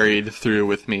just carried through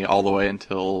with me all the way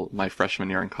until my freshman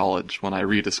year in college, when I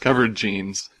rediscovered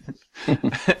jeans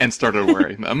and started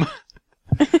wearing them.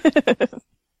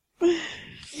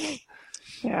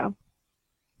 Yeah.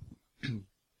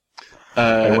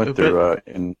 I went through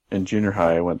in junior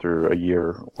high. I went through a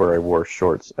year where I wore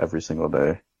shorts every single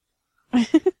day,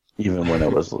 even when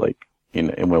it was like in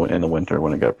the winter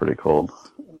when it got pretty cold.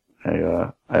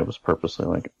 I was purposely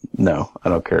like, no, I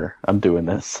don't care. I'm doing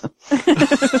this.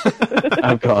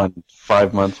 I've gone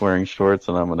 5 months wearing shorts,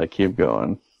 and I'm gonna keep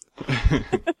going.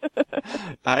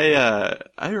 I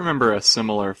remember a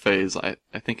similar phase. I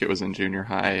think it was in junior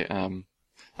high.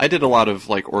 I did a lot of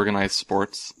like organized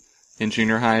sports in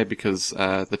junior high because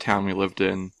the town we lived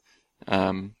in,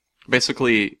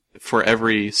 basically for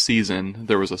every season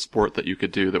there was a sport that you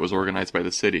could do that was organized by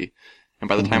the city. And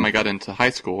by the time I got into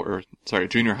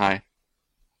junior high,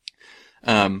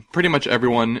 pretty much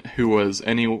everyone who was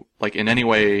in any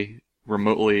way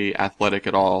remotely athletic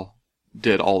at all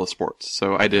did all the sports.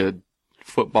 So I did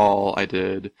football, I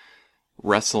did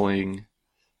wrestling,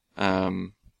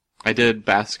 I did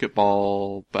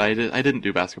basketball, but I didn't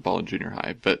do basketball in junior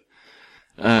high. But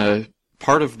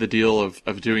part of the deal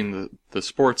of doing the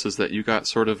sports is that you got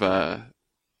sort of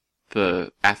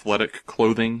the athletic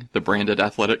clothing, the branded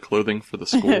athletic clothing for the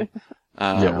school,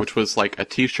 which was like a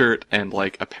t-shirt and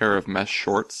like a pair of mesh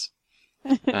shorts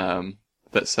that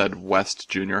said West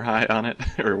Junior High on it,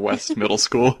 or West Middle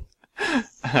School.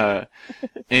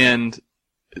 And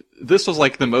this was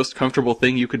like the most comfortable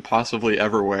thing you could possibly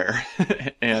ever wear.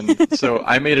 And so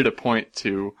I made it a point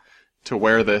to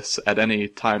wear this at any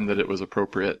time that it was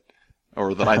appropriate,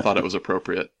 or that I thought it was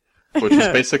appropriate. Which was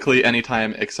basically any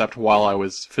time except while I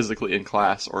was physically in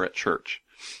class or at church.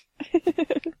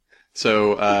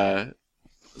 So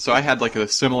I had like a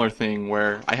similar thing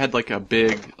where I had like a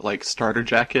big like starter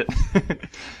jacket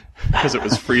because it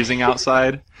was freezing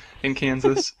outside in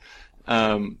Kansas.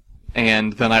 And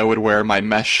then I would wear my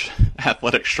mesh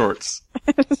athletic shorts,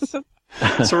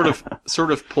 sort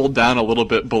of pulled down a little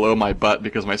bit below my butt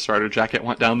because my starter jacket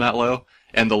went down that low.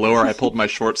 And the lower I pulled my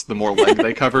shorts, the more leg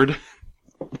they covered.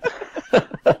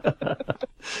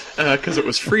 Because it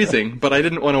was freezing, but I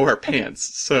didn't want to wear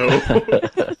pants, so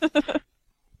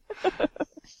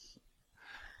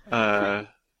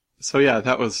yeah,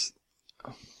 that was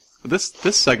this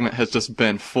segment has just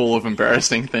been full of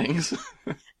embarrassing things.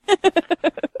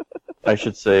 I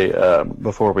should say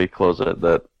before we close it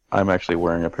that I'm actually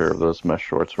wearing a pair of those mesh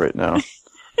shorts right now.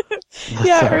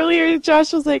 Yeah, earlier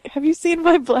Josh was like, "Have you seen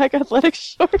my black athletic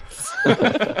shorts?"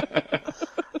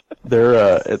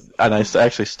 They're and I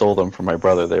actually stole them from my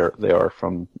brother. They are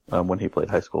from when he played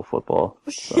high school football.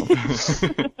 So.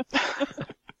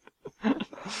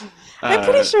 I'm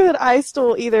pretty sure that I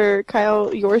stole either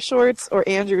Kyle your shorts or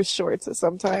Andrew's shorts at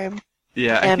some time.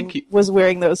 Yeah, I think was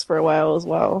wearing those for a while as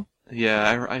well.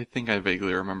 Yeah, I think I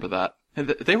vaguely remember that.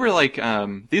 They were like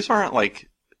these aren't like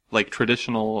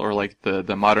traditional or like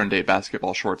the modern day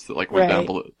basketball shorts that like went down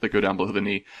below, that go down below the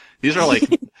knee. These are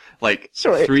like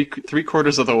three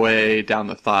quarters of the way down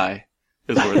the thigh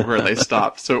is where they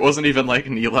stopped. So it wasn't even like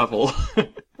knee level.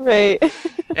 Right.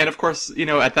 And of course,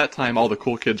 at that time all the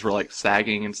cool kids were like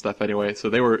sagging and stuff anyway. So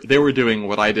they were doing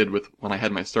what I did with when I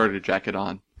had my starter jacket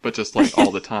on, but just like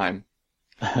all the time.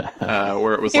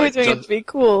 Where it was you were doing it to be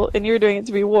cool, and you were doing it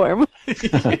to be warm.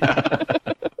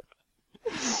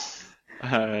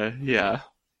 Yeah.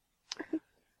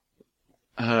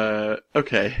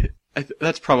 Okay.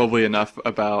 That's probably enough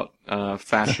about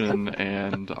fashion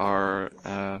and our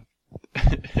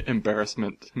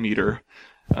embarrassment meter.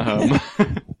 You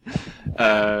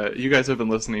guys have been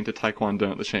listening to Taekwondo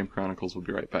at the Shame Chronicles. We'll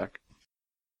be right back.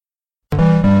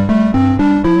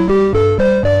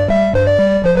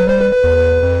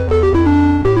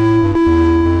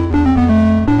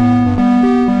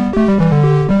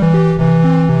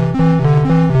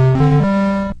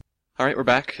 we're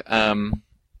back.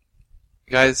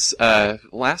 Guys,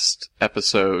 last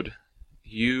episode,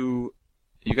 you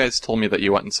guys told me that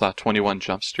you went and saw 21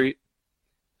 Jump Street.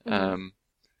 And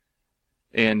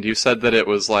you said that it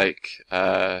was like,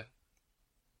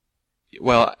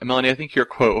 well, Melanie, I think your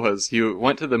quote was, you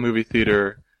went to the movie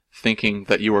theater thinking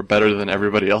that you were better than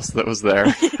everybody else that was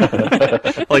there.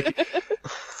 Like,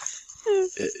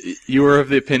 you were of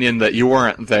the opinion that you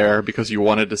weren't there because you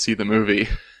wanted to see the movie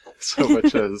so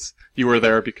much as you were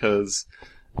there because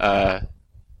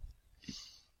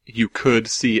you could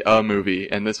see a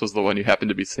movie, and this was the one you happened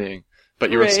to be seeing. But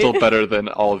you were still better than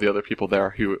all of the other people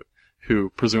there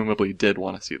who presumably did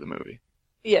want to see the movie.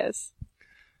 Yes.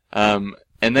 And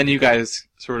then you guys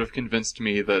sort of convinced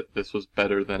me that this was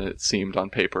better than it seemed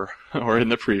on paper or in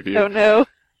the preview. Oh no.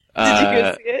 Did you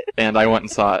go see it? And I went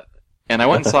and saw it. And I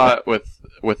went and saw it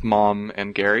with Mom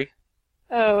and Gary.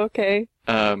 Oh, okay.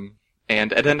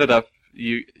 And it ended up,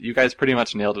 you guys pretty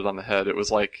much nailed it on the head. It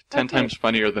was like 10 times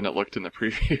funnier than it looked in the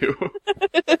preview.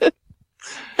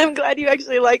 I'm glad you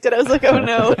actually liked it. I was like, oh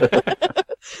no.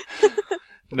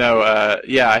 No,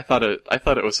 yeah, I thought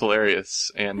it was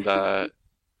hilarious. And,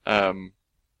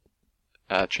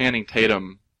 Channing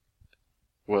Tatum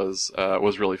was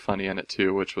really funny in it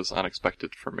too, which was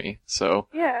unexpected for me. So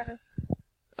yeah.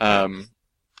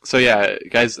 So yeah,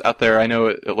 guys out there, I know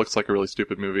it looks like a really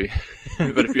stupid movie,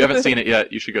 but if you haven't seen it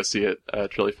yet, you should go see it.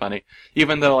 It's really funny,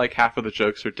 even though like half of the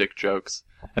jokes are dick jokes,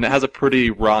 and it has a pretty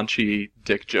raunchy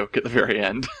dick joke at the very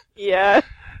end. Yeah.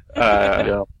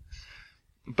 Yeah.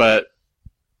 But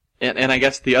and I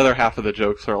guess the other half of the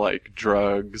jokes are like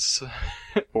drugs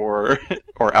or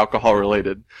alcohol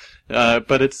related.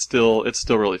 But it's still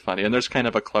really funny, and there's kind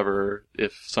of a clever,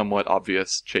 if somewhat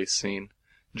obvious, chase scene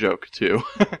joke too.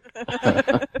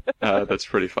 That's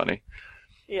pretty funny.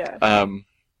 Yeah.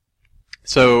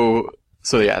 So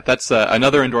yeah, that's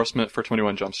another endorsement for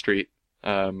 21 Jump Street.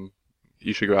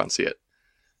 You should go out and see it.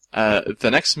 The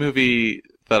next movie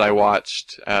that I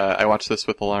watched this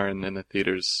with Lauren in the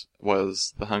theaters,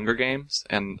 was The Hunger Games,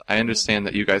 and I understand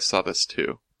that you guys saw this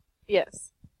too.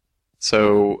 Yes.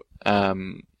 So,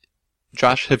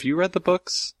 Josh, have you read the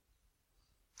books?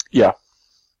 Yeah.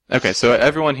 Okay, so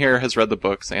everyone here has read the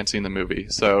books and seen the movie.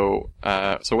 So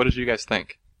what did you guys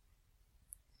think?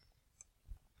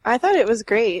 I thought it was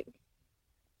great.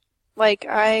 Like,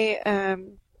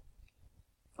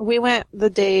 we went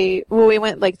we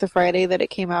went like the Friday that it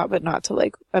came out, but not to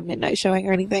like a midnight showing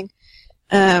or anything.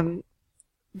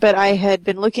 But I had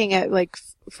been looking at like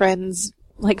friends'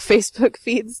 like Facebook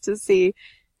feeds to see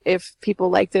if people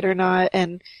liked it or not.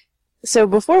 And so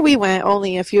before we went,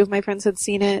 only a few of my friends had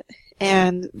seen it,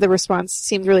 and the response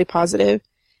seemed really positive.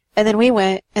 And then we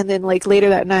went, and then like later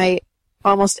that night,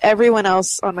 almost everyone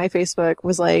else on my Facebook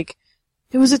was like,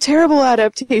 it was a terrible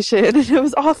adaptation, and it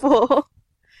was awful.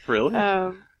 Really?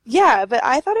 Yeah, but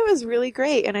I thought it was really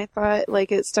great, and I thought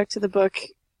like it stuck to the book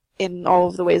in all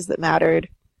of the ways that mattered.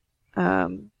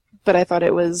 But I thought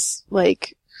it was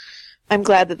like, I'm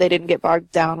glad that they didn't get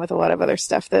bogged down with a lot of other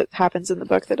stuff that happens in the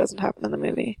book that doesn't happen in the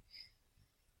movie.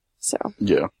 So.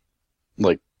 Yeah.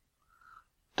 Like,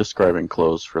 describing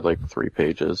clothes for like 3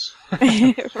 pages.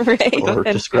 Right. Or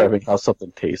describing how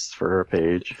something tastes for a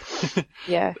page.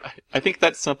 Yeah. I think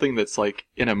that's something that's like,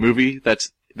 in a movie,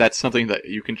 that's something that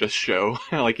you can just show.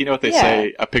 Like, you know what they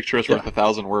say, a picture is worth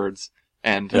 1,000 words,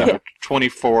 and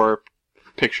 24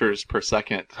 pictures per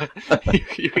second.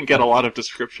 You can get a lot of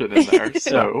description in there,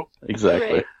 so.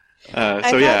 Exactly.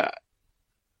 Right.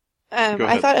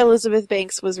 I thought Elizabeth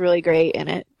Banks was really great in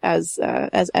it as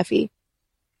Effie.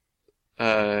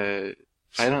 I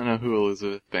don't know who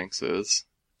Elizabeth Banks is.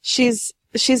 She's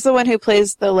the one who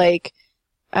plays the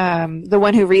the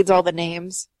one who reads all the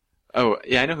names. Oh,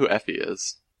 yeah, I know who Effie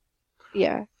is.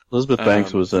 Yeah. Elizabeth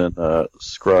Banks was in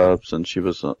Scrubs, and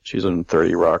she's in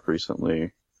 30 Rock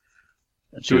recently.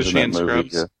 And Who was she in movie.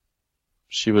 Scrubs?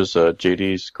 She was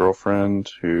JD's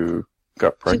girlfriend who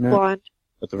got pregnant She's blonde.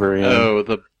 at the very end. Oh,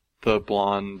 the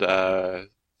blonde,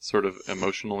 sort of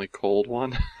emotionally cold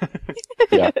one.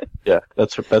 Yeah,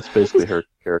 that's basically her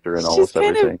character in almost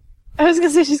everything. I was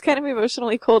gonna say she's kind of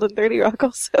emotionally cold in 30 Rock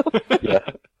also.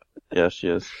 Yeah, she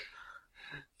is.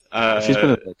 She's been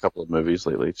in a couple of movies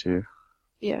lately too.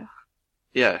 Yeah.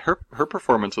 Yeah, her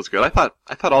performance was good. I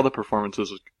thought all the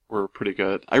performances were pretty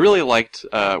good. I really liked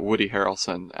Woody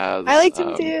Harrelson as I liked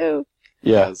him too.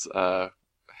 Yeah. As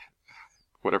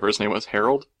whatever his name was,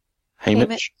 Harold?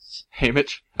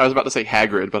 Haymitch. I was about to say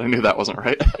Hagrid, but I knew that wasn't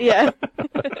right. Yeah.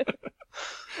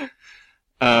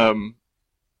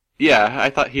 Yeah, I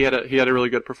thought he had a really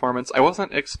good performance. I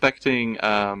wasn't expecting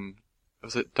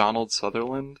was it Donald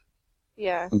Sutherland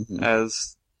Yeah. Mhm.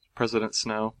 as President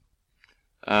Snow?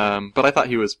 But I thought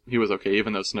he was okay,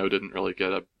 even though Snow didn't really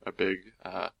get a big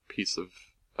piece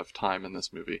of time in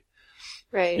this movie.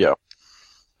 Right. Yeah.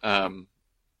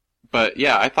 But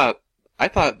yeah, I thought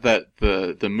that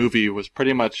the movie was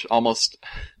pretty much almost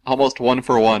one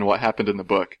for one what happened in the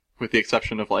book, with the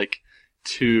exception of like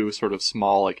two sort of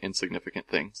small, like insignificant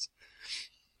things.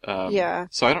 Yeah.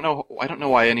 So I don't know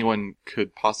why anyone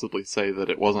could possibly say that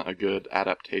it wasn't a good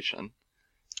adaptation.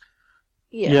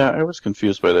 Yeah, I was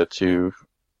confused by that too.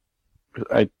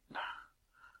 I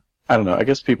don't know. I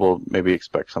guess people maybe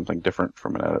expect something different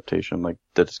from an adaptation, like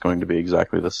that it's going to be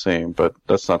exactly the same, but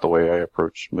that's not the way I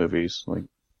approach movies. Like,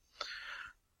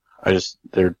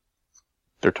 they're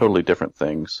totally different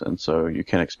things, and so you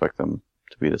can't expect them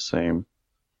to be the same.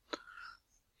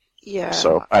 Yeah.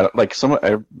 So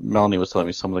Melanie was telling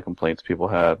me some of the complaints people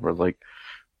had were like,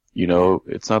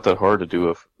 it's not that hard to do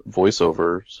a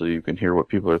voiceover so you can hear what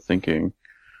people are thinking.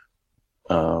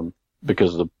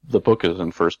 Because the book is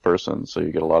in first person, so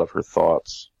you get a lot of her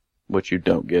thoughts, which you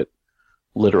don't get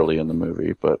literally in the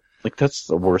movie. But like, that's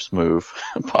the worst move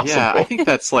possible. Yeah, I think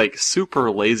that's like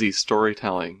super lazy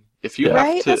storytelling. If you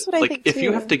Right? have to, That's what I like, think, if you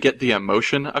too. have to get the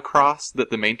emotion across that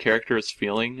the main character is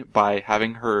feeling by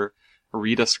having her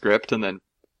read a script and then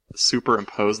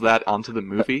superimpose that onto the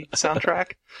movie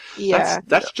soundtrack, Yeah.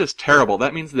 that's just terrible.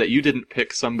 That means that you didn't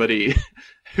pick somebody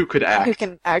who could act, Who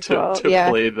can act to well, yeah.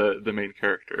 play the main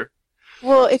character.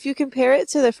 Well, if you compare it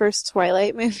to the first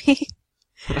Twilight movie,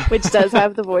 which does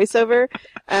have the voiceover,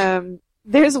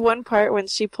 there's one part when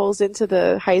she pulls into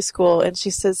the high school and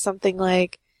she says something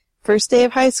like, "First day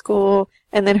of high school,"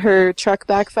 and then her truck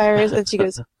backfires and she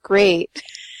goes, "Great."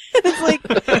 And it's like,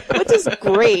 what does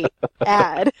 "great"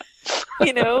 add?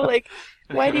 Like,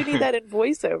 why do you need that in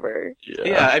voiceover?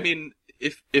 Yeah, I mean,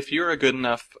 if you're a good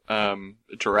enough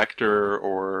director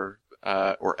or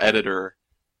editor,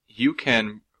 you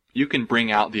can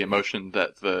bring out the emotion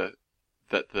that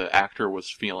the actor was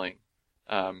feeling,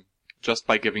 just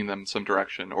by giving them some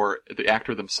direction, or the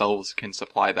actor themselves can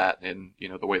supply that in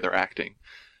the way they're acting,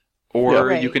 or Yeah,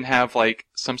 right. you can have like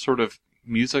some sort of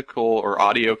musical or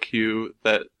audio cue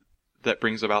that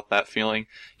brings about that feeling.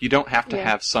 You don't have to Yeah.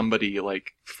 have somebody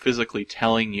like physically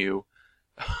telling you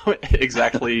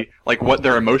exactly like what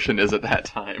their emotion is at that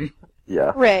time.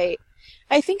 Yeah. Right.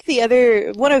 I think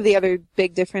one of the other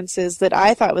big differences that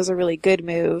I thought was a really good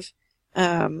move,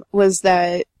 was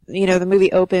that, the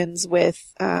movie opens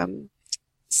with,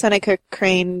 Seneca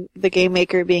Crane, the game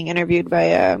maker, being interviewed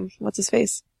by, what's his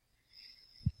face?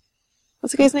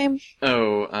 What's the guy's name?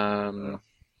 Oh,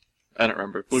 I don't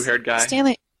remember. Blue-haired guy?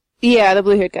 Stanley. Yeah, the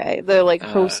blue-haired guy. The,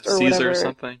 host or Caesar whatever.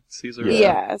 something? Caesar?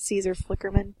 Yeah, Caesar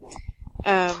Flickerman.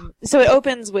 So it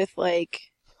opens with,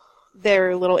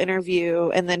 their little interview,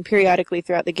 and then periodically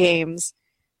throughout the games,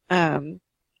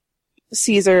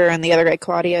 Caesar and the other guy,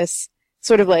 Claudius,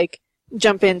 sort of,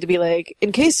 jump in to be like,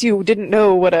 in case you didn't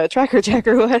know what a tracker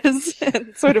jacker was,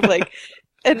 and sort of, and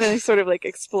then they sort of,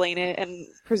 explain it, and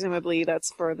presumably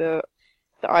that's for the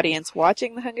audience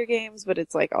watching the Hunger Games, but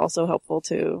it's, also helpful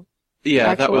to the Yeah,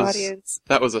 actual audience.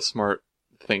 that was a smart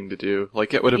thing to do.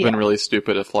 Like, it would have been Yeah. really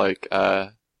stupid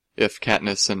if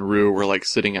Katniss and Rue were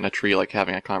sitting in a tree,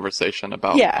 having a conversation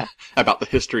about Yeah, about the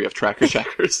history of tracker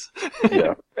jackers.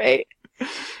 Yeah. right. And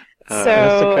it's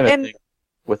the kind of and thing,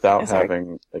 without sorry.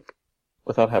 having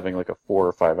a 4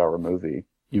 or 5 hour movie,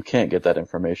 you can't get that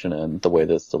information in the way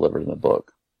that's delivered in the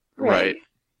book. Right.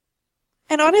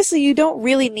 And honestly, you don't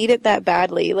really need it that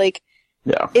badly.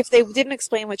 Yeah. If they didn't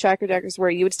explain what tracker jackers were,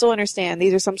 you would still understand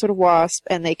these are some sort of wasp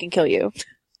and they can kill you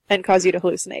and cause you to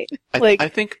hallucinate.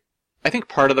 I think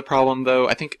part of the problem, though,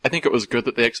 I think it was good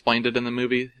that they explained it in the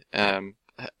movie. I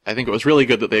think it was really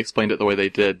good that they explained it the way they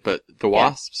did, but the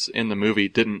wasps in the movie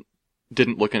didn't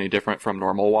look any different from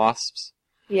normal wasps,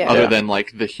 yeah. other than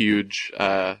the huge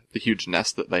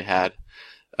nest that they had.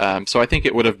 So I think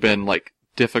it would have been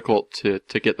difficult to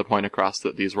get the point across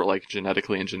that these were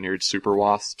genetically engineered super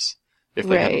wasps if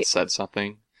they hadn't Right. said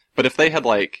something. But if they had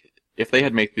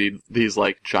made these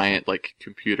giant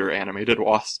computer animated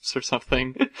wasps or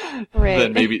something, Right.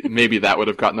 then maybe that would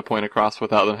have gotten the point across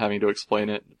without them having to explain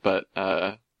it. But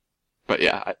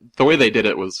yeah, the way they did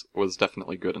it was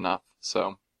definitely good enough.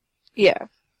 So Yeah.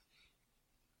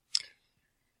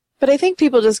 But I think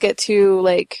people just get too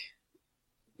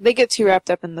they get too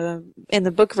wrapped up in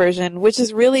the book version, which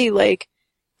is really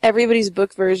everybody's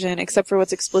book version, except for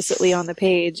what's explicitly on the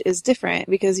page, is different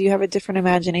because you have a different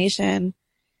imagination.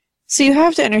 So you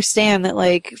have to understand that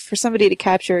for somebody to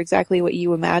capture exactly what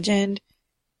you imagined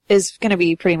is going to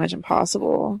be pretty much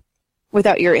impossible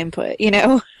without your input,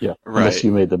 Yeah. Right. Unless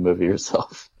you made the movie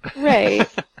yourself. Right.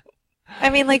 I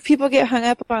mean, like, people get hung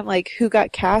up on, like, who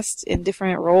got cast in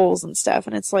different roles and stuff,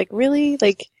 and it's like, really?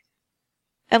 Like,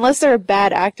 unless they're a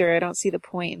bad actor, I don't see the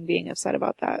point in being upset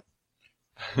about that.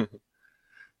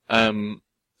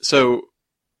 So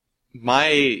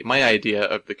my idea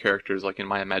of the characters, like in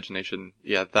my imagination,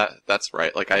 yeah, that's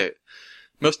right. Like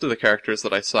most of the characters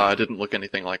that I saw didn't look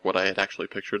anything like what I had actually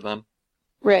pictured them.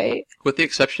 Right. With the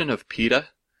exception of PETA.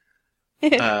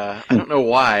 I don't know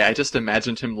why, I just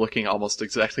imagined him looking almost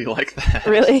exactly like that.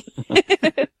 Really?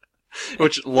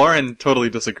 Which Lauren totally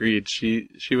disagreed. She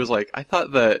was like,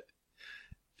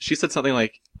 she said something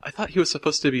like, I thought he was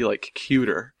supposed to be like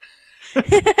cuter.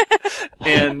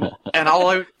 and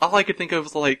all I could think of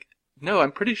was like, no,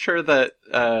 I'm pretty sure that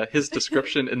his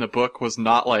description in the book was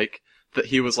not like that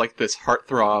he was like this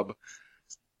heartthrob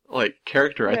like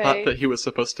character. I thought that he was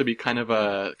supposed to be kind of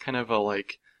a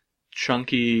like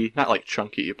chunky, not like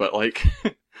chunky, but like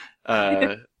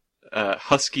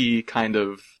husky kind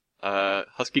of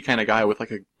guy with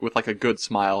like a good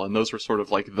smile, and those were sort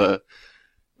of like the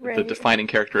defining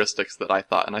characteristics that I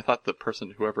thought. And I thought the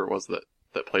person, whoever it was that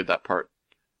played that part,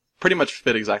 pretty much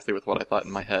fit exactly with what I thought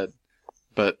in my head.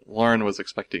 But Lauren was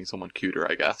expecting someone cuter,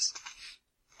 I guess.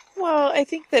 Well, I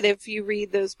think that if you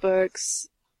read those books,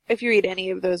 if you read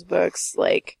any of those books,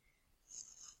 like,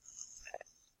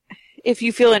 if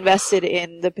you feel invested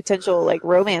in the potential, like,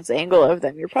 romance angle of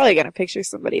them, you're probably going to picture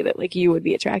somebody that, like, you would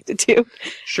be attracted to.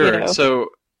 Sure. You know? So,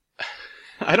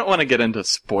 I don't want to get into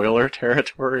spoiler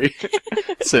territory,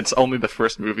 since only the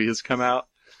first movie has come out.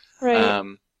 Right.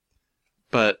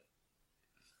 But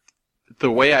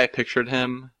the way I pictured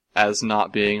him as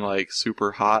not being, like,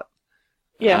 super hot,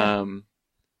 yeah.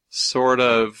 Sort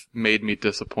of made me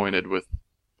disappointed with,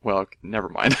 well, never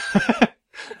mind.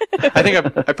 I think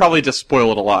I probably just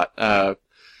spoiled it a lot.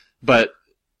 But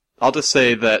I'll just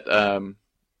say that,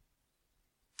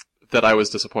 that I was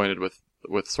disappointed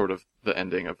with sort of the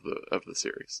ending of the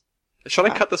series. Should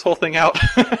I cut this whole thing out?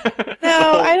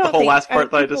 No, I don't the whole think, last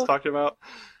part that I just talked about?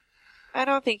 I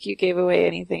don't think you gave away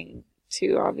anything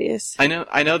too obvious. I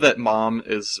know that Mom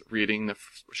is reading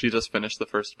she just finished the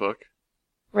first book.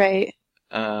 Right.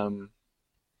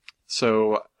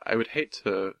 So I would hate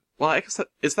to, well, I guess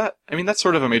that's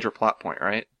sort of a major plot point,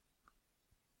 right?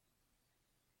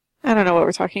 I don't know what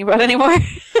we're talking about anymore.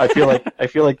 I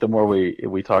feel like the more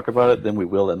we talk about it, then we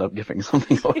will end up giving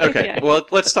something away. Okay, Yeah. well,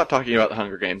 let's stop talking about the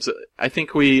Hunger Games. I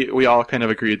think we all kind of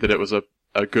agreed that it was a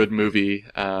good movie,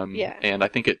 Yeah. and I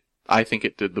think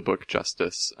it did the book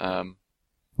justice,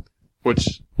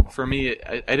 which, for me,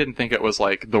 I didn't think it was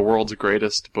like the world's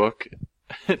greatest book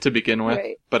to begin with,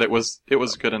 Right. but it was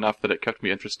good enough that it kept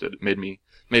me interested. It made me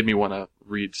want to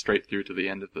read straight through to the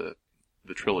end of the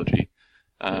trilogy.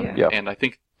 Yeah. And I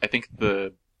think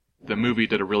the movie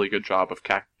did a really good job of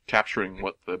capturing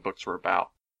what the books were about.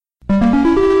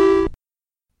 I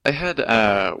had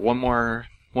one more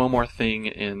thing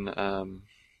in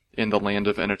the land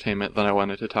of entertainment that I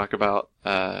wanted to talk about,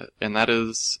 and that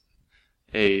is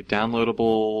a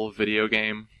downloadable video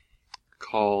game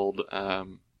called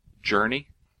Journey.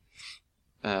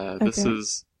 This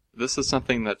is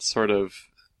something that's sort of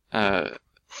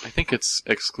I think it's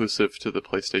exclusive to the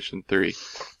PlayStation 3.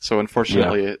 So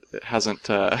unfortunately it hasn't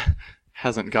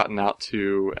gotten out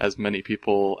to as many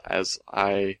people as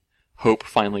I hope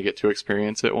finally get to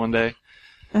experience it one day.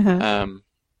 Uh-huh.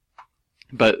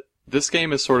 But this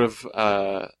game is sort of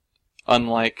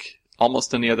unlike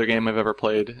almost any other game I've ever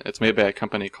played. It's made by a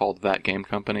company called That Game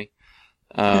Company,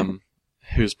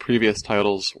 whose previous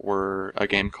titles were a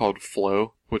game called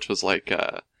Flow, which was like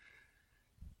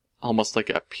almost like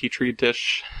a petri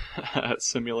dish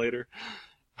simulator,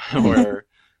 where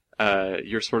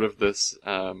you're sort of this.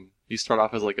 You start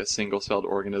off as like a single-celled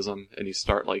organism, and you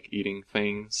start like eating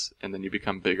things, and then you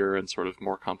become bigger and sort of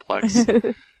more complex.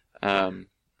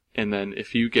 And then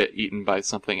if you get eaten by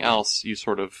something else, you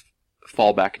sort of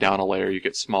fall back down a layer, you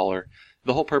get smaller.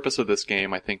 The whole purpose of this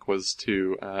game, I think, was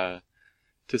to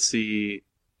see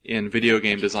in video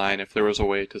game design if there was a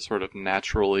way to sort of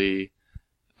naturally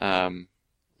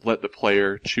let the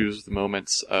player choose the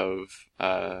moments of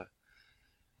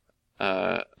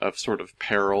sort of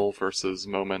peril versus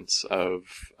moments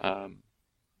of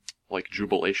like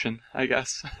jubilation, I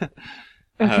guess.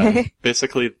 Okay.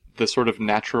 Basically, the sort of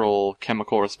natural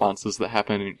chemical responses that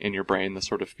happen in your brain, the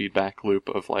sort of feedback loop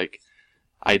of like,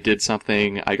 I did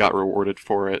something, I got rewarded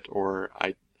for it, or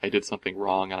I did something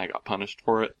wrong and I got punished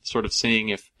for it. Sort of seeing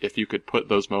if you could put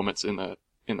those moments in the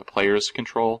player's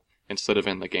control instead of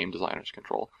in the game designer's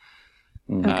control.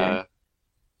 Okay.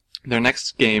 Their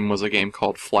next game was a game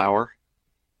called Flower,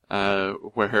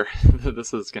 where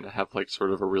this is going to have like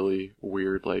sort of a really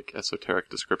weird, like esoteric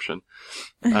description.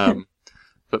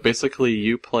 But basically,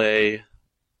 you play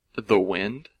the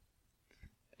wind,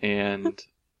 and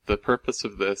the purpose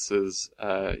of this is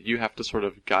you have to sort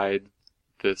of guide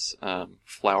this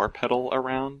flower petal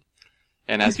around,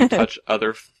 and as you touch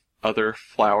other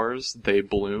flowers, they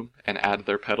bloom and add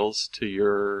their petals to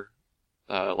your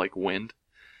like wind.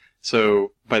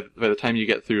 So by the time you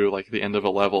get through like the end of a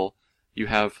level, you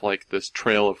have like this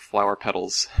trail of flower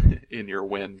petals in your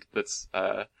wind that's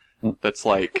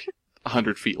like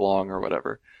 100 feet long or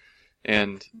whatever.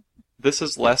 And this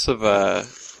is less of a,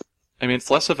 I mean, it's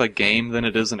less of a game than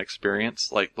it is an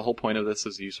experience. Like the whole point of this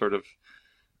is you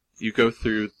go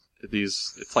through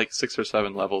these, it's like 6 or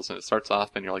 7 levels, and it starts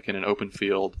off and you're like in an open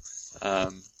field.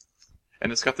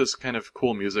 And it's got this kind of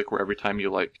cool music where every time you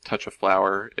like touch a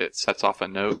flower, it sets off a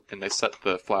note, and they set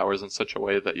the flowers in such a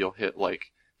way that you'll hit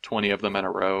like 20 of them in a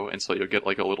row, and so you'll get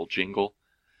like a little jingle.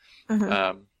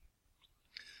 But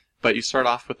you start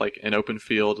off with like an open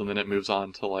field, and then it moves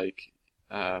on to like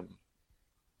a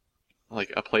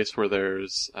place where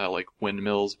there's like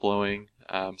windmills blowing.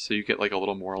 So you get like a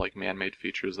little more like man-made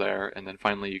features there, and then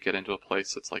finally you get into a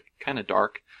place that's like kind of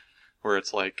dark, where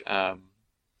it's like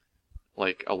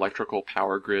electrical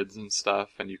power grids and stuff,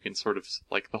 and you can sort of,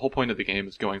 like, the whole point of the game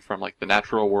is going from, like, the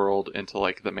natural world into,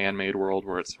 like, the man-made world,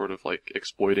 where it's sort of, like,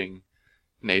 exploiting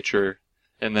nature,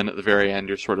 and then at the very end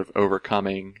you're sort of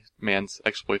overcoming man's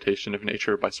exploitation of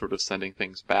nature by sort of sending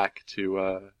things back to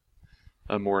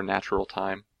a more natural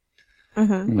time,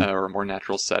 or a more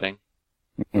natural setting.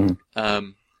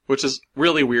 Which is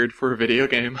really weird for a video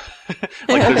game.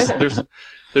 Like,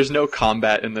 there's no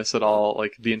combat in this at all.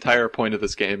 Like, the entire point of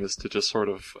this game is to just sort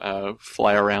of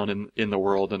fly around in the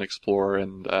world and explore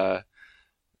and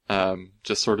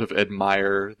just sort of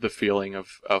admire the feeling of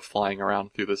flying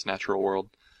around through this natural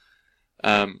world.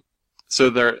 So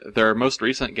their most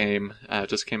recent game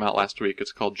just came out last week.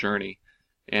 It's called Journey.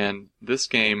 And this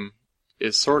game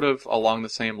is sort of along the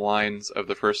same lines of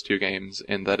the first 2 games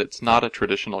in that it's not a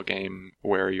traditional game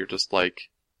where you're just like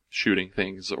shooting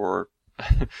things or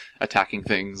attacking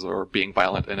things or being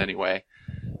violent in any way.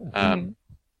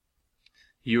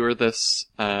 You are this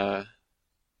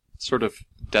sort of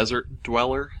desert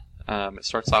dweller. It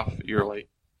starts off, you're like,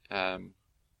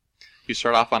 you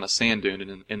start off on a sand dune,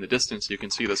 and in the distance you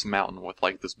can see this mountain with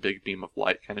like this big beam of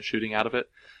light kind of shooting out of it.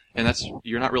 And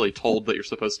you're not really told that you're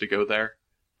supposed to go there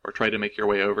or try to make your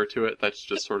way over to it. That's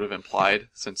just sort of implied,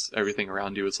 since everything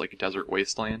around you is like a desert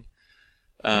wasteland.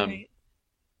 Right.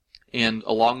 And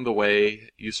along the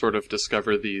way, you sort of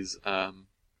discover these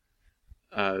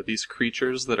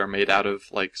creatures that are made out of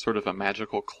like sort of a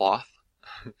magical cloth.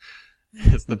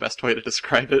 It's the best way to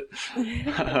describe it.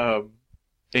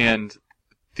 And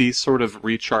these sort of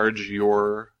recharge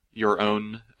your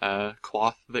own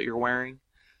cloth that you're wearing.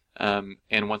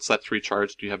 And once that's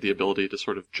recharged, you have the ability to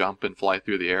sort of jump and fly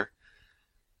through the air.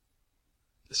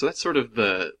 So that's sort of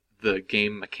the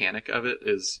game mechanic of it,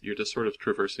 is you're just sort of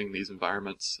traversing these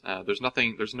environments. There's not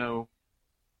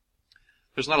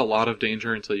a lot of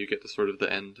danger until you get to sort of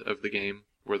the end of the game,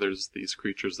 where there's these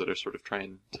creatures that are sort of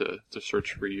trying to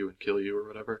search for you and kill you or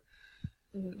whatever.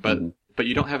 But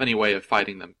you don't have any way of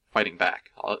fighting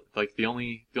back. Like the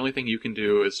only thing you can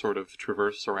do is sort of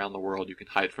traverse around the world. You can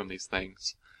hide from these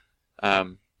things.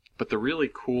 But the really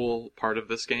cool part of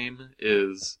this game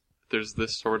is there's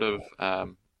this sort of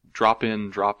drop-in,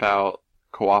 drop-out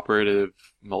cooperative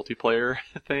multiplayer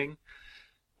thing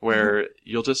where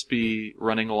you'll just be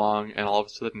running along and all of a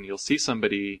sudden you'll see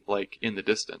somebody like in the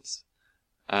distance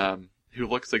who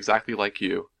looks exactly like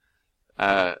you.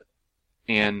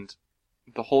 And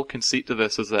the whole conceit to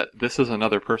this is that this is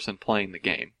another person playing the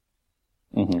game.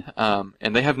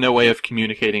 And they have no way of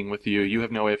communicating with you. You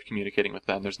have no way of communicating with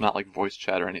them. There's not like voice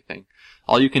chat or anything.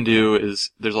 All you can do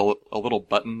is there's a little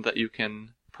button that you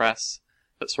can press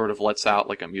that sort of lets out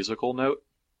like a musical note.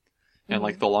 And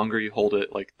like the longer you hold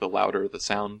it, like the louder the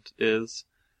sound is.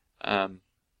 And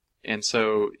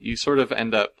so you sort of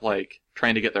end up like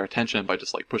trying to get their attention by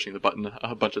just like pushing the button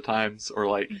a bunch of times, or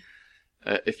like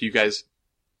if you guys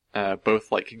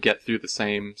both like get through the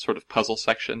same sort of puzzle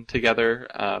section together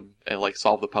and like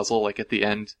solve the puzzle, like at the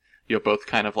end you'll both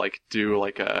kind of like do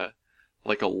like a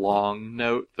long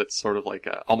note that's sort of like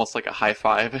almost like a high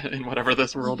five in whatever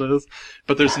this world is.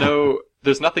 But there's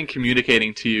nothing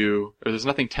communicating to you, or there's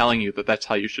nothing telling you that that's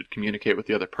how you should communicate with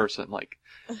the other person. Like,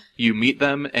 you meet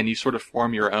them and you sort of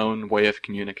form your own way of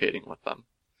communicating with them.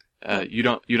 You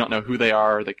don't know who they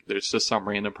are. There's just some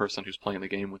random person who's playing the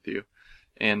game with you.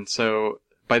 And so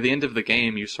by the end of the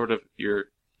game,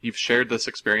 you've shared this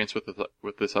experience with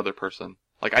this other person.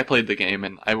 Like, I played the game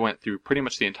and I went through pretty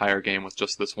much the entire game with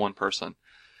just this one person.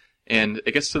 And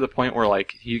it gets to the point where,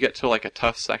 like, you get to, like, a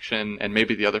tough section, and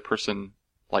maybe the other person,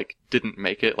 like, didn't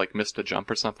make it, like, missed a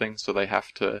jump or something, so they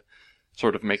have to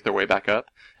sort of make their way back up.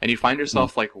 And you find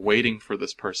yourself, like, waiting for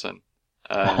this person,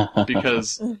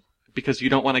 because you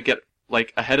don't want to get,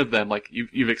 like, ahead of them. Like,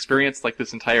 you've experienced, like,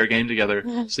 this entire game together,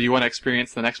 so you want to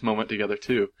experience the next moment together,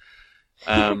 too.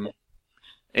 And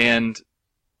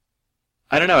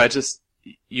I don't know,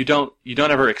 you don't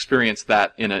ever experience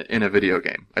that in a video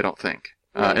game, I don't think.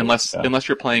 Unless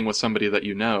you're playing with somebody that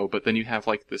you know, but then you have,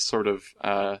 like, this sort of,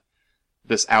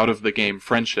 this out of the game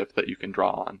friendship that you can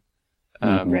draw on.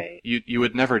 Right. You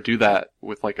would never do that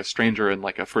with, like, a stranger in,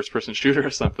 like, a first person shooter or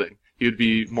something. You'd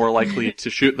be more likely to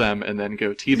shoot them and then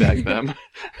go teabag them.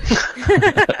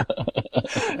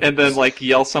 And then, like,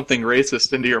 yell something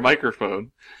racist into your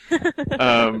microphone.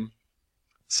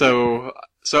 So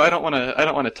I don't want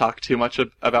to talk too much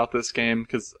about this game,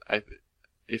 because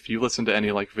if you listen to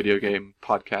any, like, video game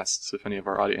podcasts, if any of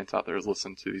our audience out there has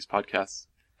listened to these podcasts,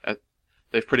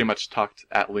 they've pretty much talked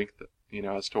at length,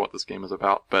 as to what this game is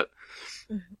about. But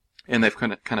and they've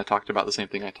kind of talked about the same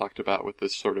thing I talked about with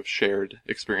this sort of shared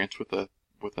experience with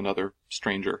another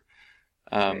stranger.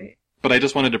 Right. But I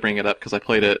just wanted to bring it up because I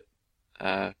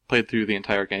played through the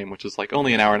entire game, which is, like,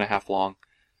 only an hour and a half long.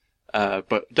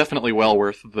 But definitely well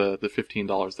worth the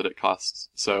 $15 that it costs.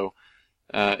 So,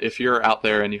 if you're out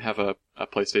there and you have a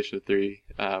PlayStation 3,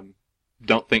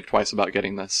 don't think twice about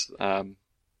getting this.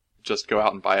 Just go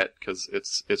out and buy it, because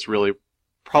it's really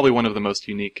probably one of the most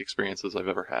unique experiences I've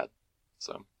ever had.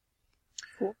 So,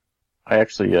 cool. I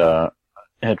actually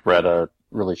had read a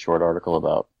really short article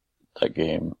about that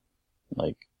game,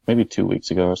 like maybe 2 weeks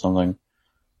ago or something,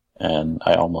 and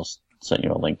I almost sent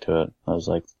you a link to it. I was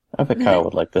like, I bet Kyle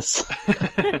would like this.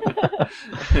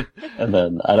 And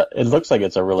then it looks like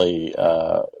it's a really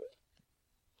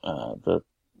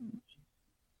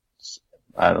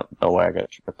I don't know why I got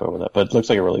tripped over that, but it looks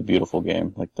like a really beautiful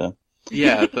game. Like the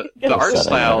art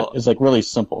style is, like, really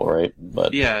simple, right?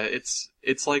 But yeah,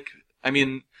 it's like, I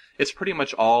mean, it's pretty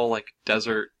much all, like,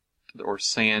 desert or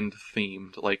sand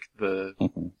themed. Like the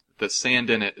sand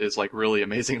in it is, like, really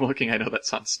amazing looking. I know that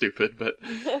sounds stupid, but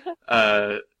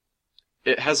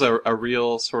it has a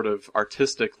real sort of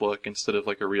artistic look instead of,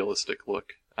 like, a realistic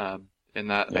look. And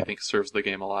that, I think, serves the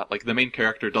game a lot. Like, the main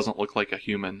character doesn't look like a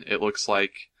human. It looks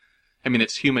like, I mean,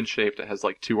 it's human shaped. It has,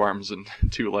 like, 2 arms and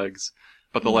 2 legs,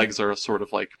 but the legs are sort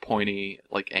of, like, pointy,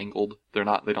 like, angled. They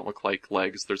don't look like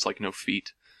legs. There's, like, no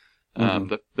feet.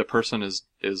 The person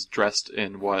is dressed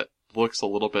in what looks a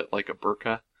little bit like a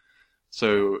burqa.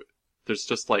 So there's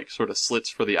just, like, sort of slits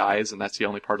for the eyes, and that's the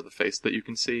only part of the face that you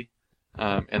can see.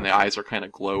 And the eyes are kind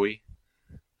of glowy,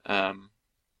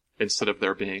 instead of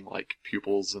there being, like,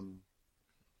 pupils and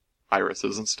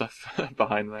irises and stuff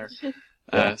behind there.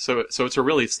 So it's a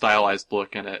really stylized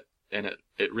look, and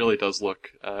it really does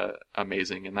look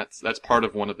amazing, and that's part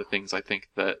of one of the things I think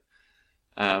that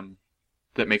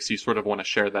that makes you sort of want to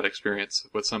share that experience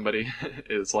with somebody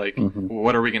is, like,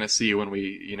 what are we going to see when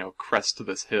we crest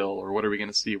this hill, or what are we going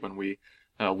to see when we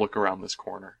look around this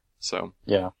corner? So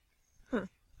yeah.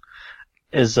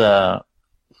 There's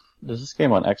this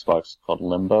game on Xbox called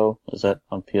Limbo? Is that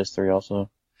on PS3 also?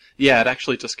 Yeah, it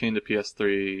actually just came to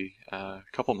PS3 a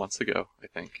couple months ago, I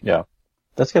think. Yeah.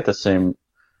 That's got the same,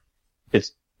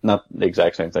 it's not the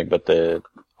exact same thing, but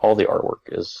all the artwork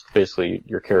is basically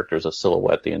your character's a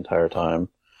silhouette the entire time.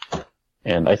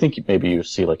 And I think maybe you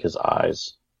see, like, his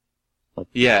eyes. Like,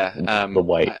 yeah. The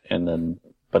white,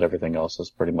 but everything else is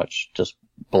pretty much just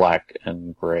black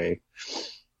and gray.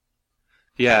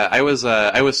 Yeah, I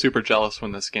was super jealous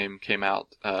when this game came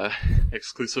out,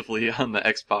 exclusively on the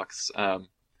Xbox, a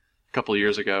couple of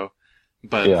years ago.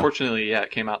 But fortunately, it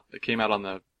came out on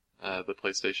the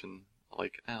PlayStation,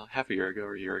 like, half a year ago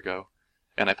or a year ago.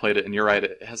 And I played it, and you're right,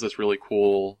 it has this really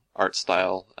cool art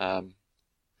style,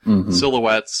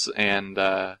 silhouettes and,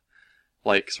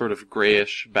 like, sort of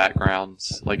grayish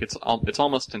backgrounds. Like, it's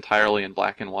almost entirely in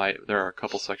black and white. There are a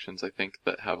couple sections, I think,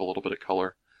 that have a little bit of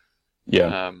color.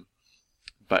 Yeah.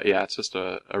 But yeah, it's just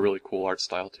a really cool art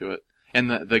style to it. And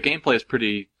the gameplay is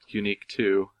pretty unique,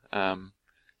 too.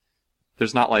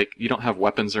 There's not, like, you don't have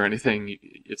weapons or anything.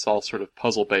 It's all sort of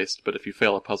puzzle-based, but if you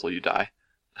fail a puzzle, you die.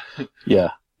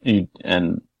 Yeah.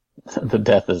 And the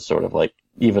death is sort of like,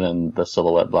 even in the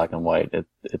silhouette black and white, it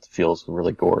feels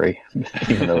really gory,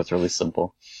 even though it's really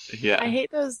simple. Yeah. I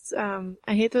hate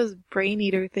those brain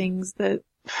eater things that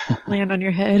land on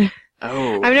your head.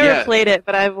 Oh, I've never played it,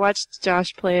 but I've watched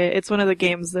Josh play it. It's one of the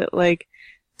games that, like,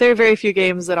 there are very few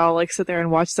games that I'll, like, sit there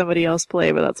and watch somebody else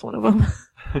play, but that's one of them.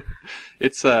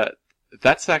 It's,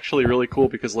 that's actually really cool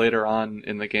because later on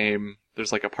in the game,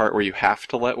 there's like a part where you have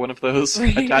to let one of those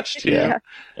Right. attach to Yeah.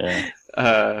 you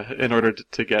Yeah. in order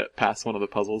to get past one of the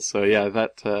puzzles. So yeah,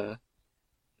 that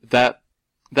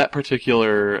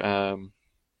particular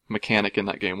mechanic in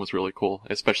that game was really cool,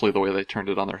 especially the way they turned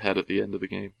it on their head at the end of the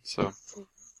game. So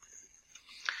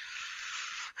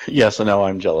Yeah, so now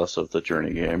I'm jealous of the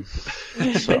Journey game.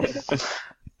 So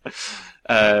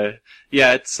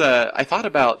yeah, it's I thought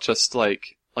about just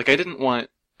like I didn't want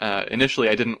initially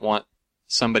I didn't want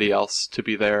somebody else to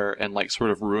be there and like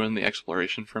sort of ruin the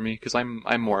exploration for me, because I'm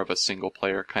more of a single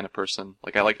player kind of person.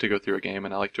 Like I like to go through a game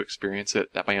and I like to experience it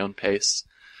at my own pace.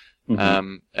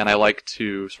 mhm. And I like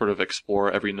to sort of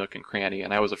explore every nook and cranny,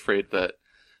 and I was afraid that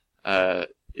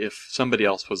if somebody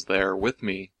else was there with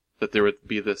me, that there would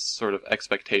be this sort of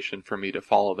expectation for me to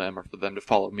follow them or for them to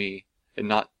follow me and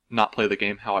not play the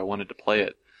game how I wanted to play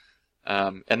it.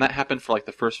 And that happened for like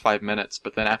the first 5 minutes,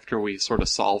 but then after we sort of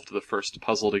solved the first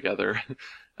puzzle together,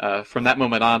 from that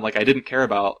moment on, like I didn't care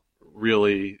about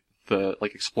really the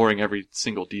like exploring every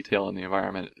single detail in the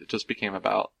environment. It just became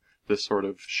about this sort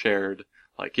of shared,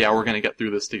 like, yeah, we're gonna get through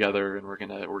this together and we're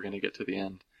gonna get to the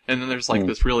end. And then there's like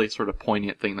this really sort of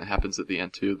poignant thing that happens at the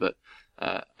end too that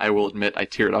I will admit I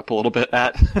teared up a little bit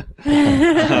at.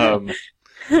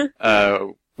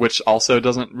 Which also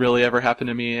doesn't really ever happen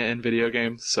to me in video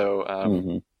games. So,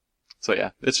 Mhm. so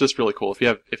yeah, it's just really cool. If you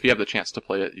have the chance to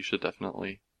play it, you should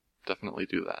definitely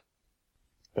do that.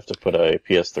 Have to put a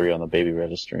PS3 on the baby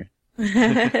registry.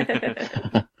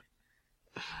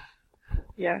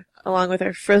 Yeah, along with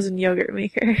our frozen yogurt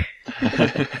maker.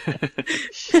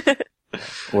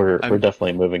 We're I'm-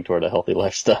 definitely moving toward a healthy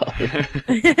lifestyle.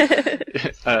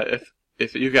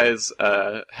 If you guys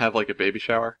have like a baby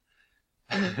shower,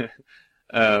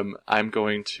 I'm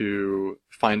going to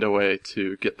find a way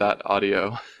to get that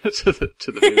audio to the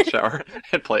baby shower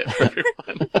and play it for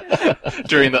everyone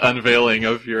during the unveiling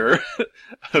of your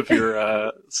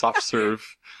soft serve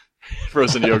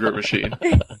frozen yogurt machine.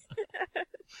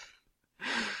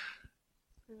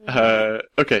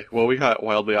 Okay, well, we got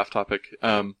wildly off topic.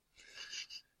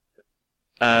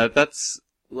 Let's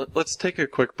take a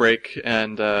quick break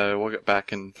and we'll get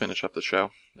back and finish up the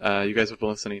show. You guys have been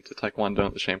listening to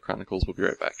Taekwondo, the Shame Chronicles. We'll be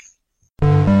right back.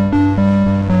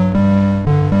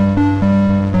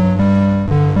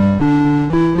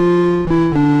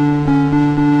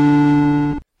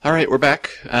 All right, we're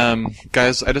back,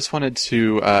 guys. I just wanted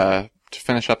to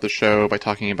finish up the show by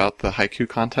talking about the haiku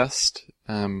contest.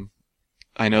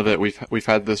 I know that we've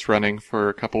had this running for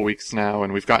a couple weeks now,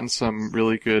 and we've gotten some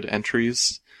really good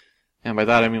entries. And by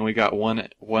that I mean we got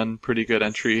one pretty good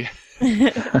entry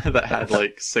that had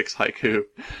like 6 haiku.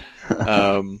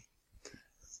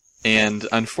 And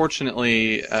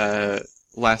unfortunately,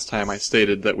 last time I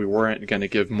stated that we weren't going to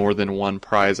give more than one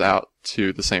prize out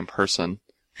to the same person.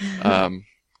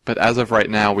 But as of right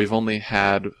now, we've only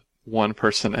had one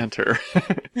person enter.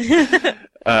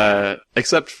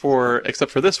 Except for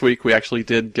this week, we actually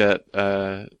did get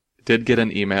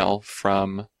an email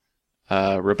from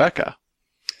Rebecca.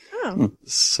 Oh.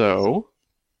 So,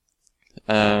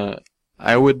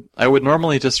 I would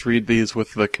normally just read these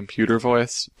with the computer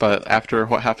voice, but after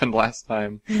what happened last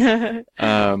time,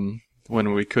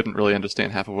 when we couldn't really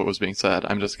understand half of what was being said,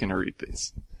 I'm just gonna read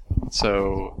these.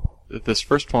 So, this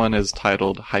first one is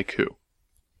titled Haiku.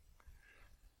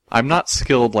 I'm not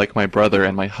skilled like my brother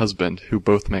and my husband, who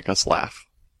both make us laugh.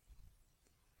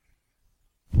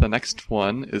 The next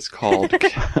one is called...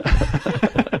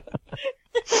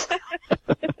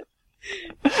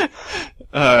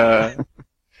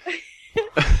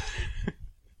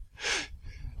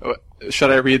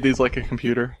 should I read these like a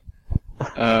computer?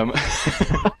 No,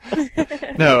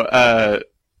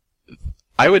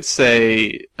 I would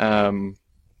say,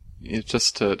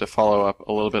 just to follow up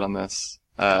a little bit on this,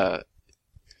 it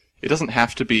doesn't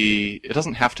have to be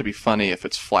funny if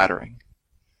it's flattering.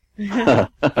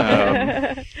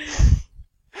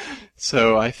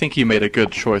 So I think you made a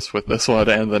good choice with this one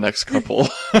and the next couple.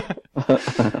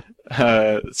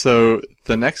 So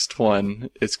the next one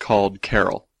is called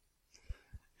Carol.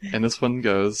 And this one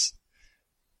goes,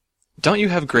 don't you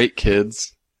have great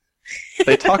kids?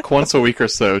 They talk once a week or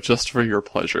so just for your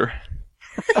pleasure.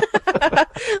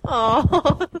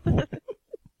 Oh,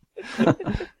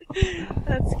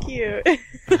 that's cute.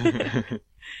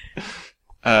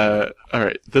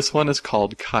 Alright, this one is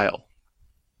called Kyle.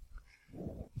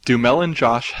 Do Mel and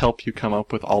Josh help you come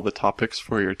up with all the topics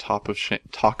for your talk of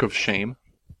shame?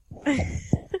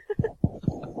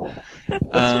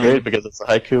 That's great because it's a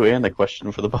haiku and a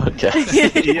question for the podcast.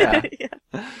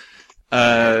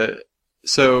 Yeah.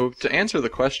 So to answer the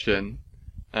question,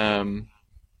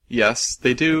 yes,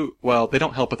 they do. Well, they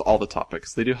don't help with all the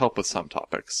topics. They do help with some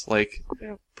topics. Like,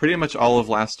 Yep. pretty much all of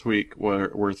last week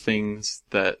were things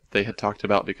that they had talked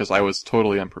about because I was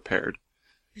totally unprepared.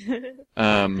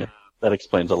 That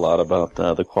explains a lot about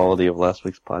the quality of last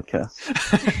week's podcast.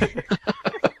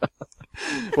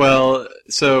 Well,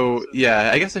 so, yeah,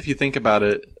 I guess if you think about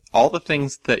it, all the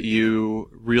things that you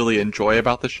really enjoy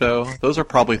about the show, those are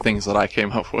probably things that I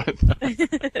came up with.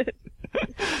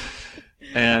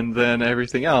 And then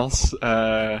everything else,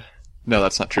 no,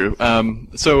 that's not true.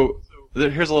 So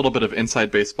here's a little bit of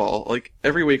inside baseball. Like,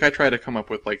 every week I try to come up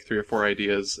with like 3 or 4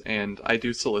 ideas, and I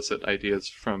do solicit ideas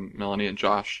from Melanie and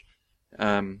Josh.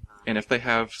 And if they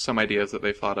have some ideas that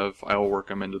they thought of, I will work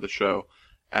them into the show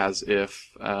as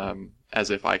if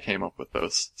I came up with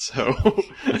those. So,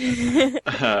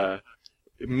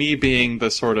 me being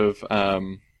the sort of,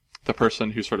 the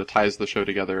person who sort of ties the show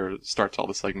together, starts all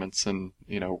the segments and,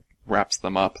 wraps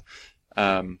them up,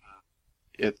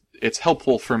 it's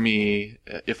helpful for me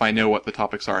if I know what the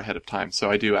topics are ahead of time.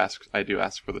 So I do ask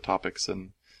for the topics,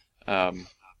 and,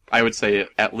 I would say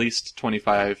at least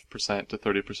 25% to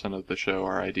 30% of the show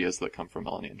are ideas that come from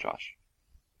Melanie and Josh.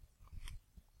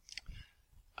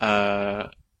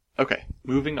 Okay,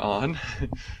 moving on.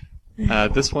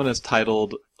 This one is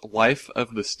titled Life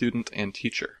of the Student and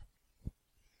Teacher.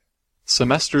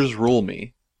 Semesters rule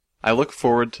me. I look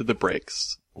forward to the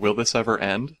breaks. Will this ever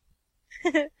end?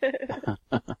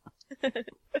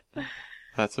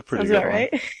 That's a pretty Sounds good about one.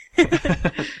 right.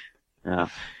 Yeah,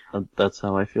 that's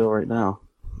how I feel right now.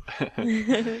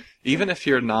 Even if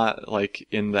you're not, like,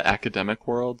 in the academic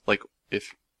world, like,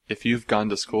 if you've gone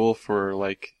to school for,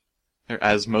 like,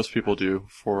 as most people do,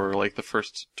 for, like, the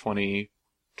first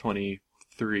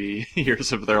 23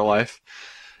 years of their life,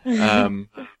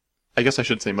 I guess I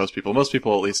shouldn't say most people. Most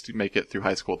people at least make it through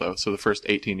high school, though, so the first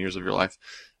 18 years of your life.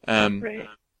 Right.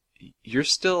 You're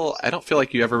still, I don't feel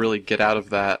like you ever really get out of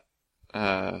that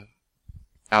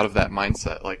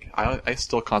mindset. Like, I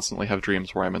still constantly have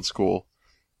dreams where I'm in school,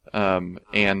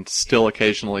 and still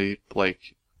occasionally,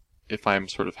 like, if I'm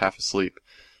sort of half asleep,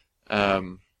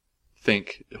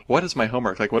 think, what is my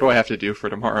homework? Like, what do I have to do for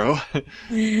tomorrow?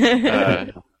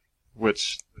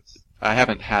 Which I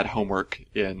haven't had homework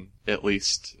in at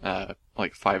least,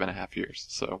 like 5.5 years,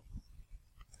 so.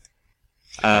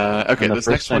 Okay, this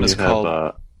next one is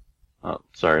called...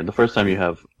 the first time you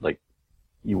have, like,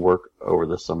 you work over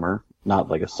the summer, not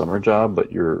like a summer job,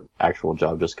 but your actual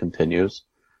job just continues.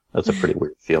 That's a pretty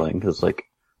weird feeling, because, like,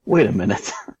 wait a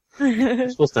minute. I'm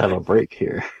supposed to have a break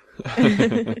here.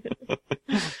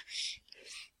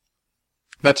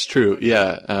 That's true,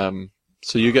 yeah.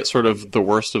 So you get sort of the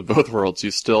worst of both worlds. You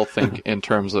still think in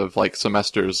terms of, like,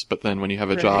 semesters, but then when you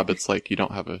have a job, it's like you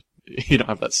don't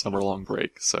have that summer-long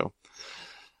break, so.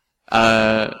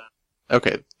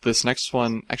 Okay, this next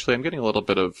one, actually, I'm getting a little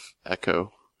bit of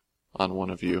echo on one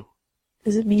of you.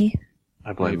 Is it me?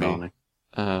 I blame Maybe.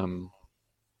 Melanie.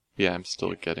 Yeah, I'm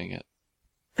still getting it.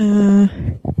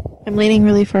 I'm leaning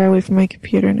really far away from my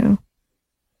computer now.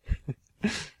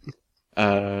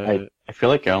 I feel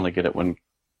like I only get it when,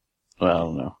 well, I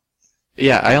don't know.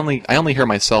 Yeah, I only hear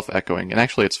myself echoing, and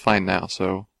actually it's fine now,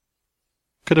 so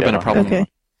could have been a problem. Okay.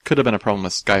 Could have been a problem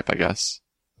with Skype, I guess.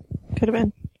 Could have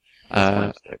been.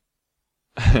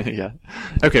 Yeah.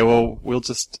 Okay, well, we'll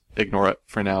just ignore it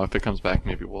for now. If it comes back,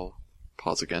 maybe we'll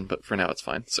pause again, but for now it's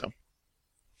fine, so.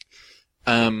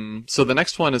 So the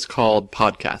next one is called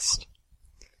Podcast.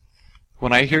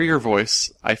 When I hear your voice,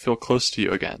 I feel close to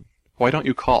you again. Why don't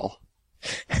you call?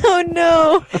 Oh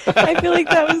no! I feel like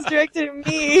that was directed at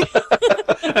me.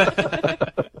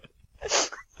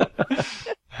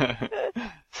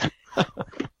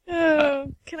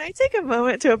 Oh, can I take a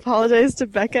moment to apologize to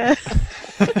Becca?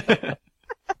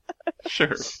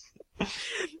 Sure.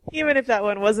 Even if that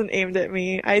one wasn't aimed at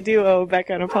me, I do owe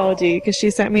Becca an apology because she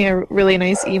sent me a really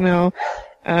nice email,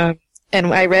 and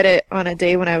I read it on a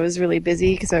day when I was really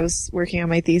busy because I was working on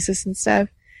my thesis and stuff.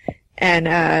 And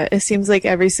it seems like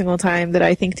every single time that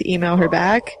I think to email her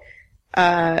back,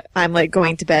 I'm like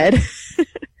going to bed.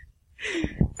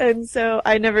 And so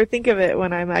I never think of it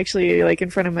when I'm actually like in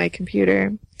front of my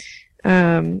computer,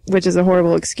 which is a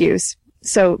horrible excuse.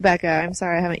 So Becca, I'm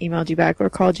sorry I haven't emailed you back or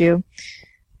called you,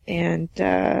 and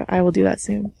I will do that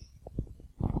soon.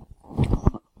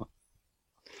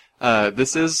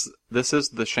 This is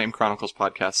the Shame Chronicles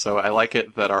podcast, so I like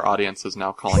it that our audience is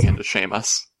now calling in to shame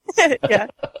us. Yeah.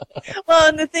 Well,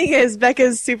 and the thing is,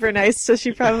 Becca's super nice, so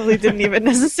she probably didn't even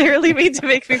necessarily mean to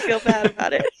make me feel bad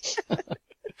about it.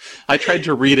 I tried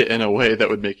to read it in a way that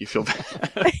would make you feel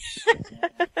bad.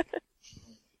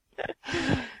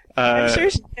 I'm sure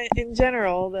in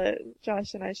general that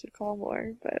Josh and I should call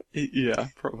more, but Yeah,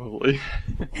 probably.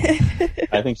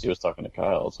 I think she was talking to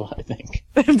Kyle. That's what I think.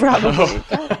 probably.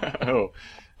 Oh.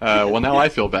 Well, now I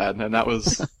feel bad, and that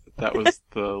was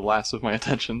the last of my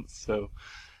attention. So,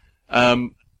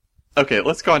 okay,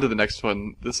 let's go on to the next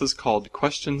one. This is called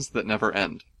Questions That Never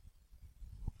End.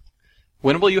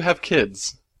 When will you have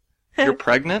kids? You're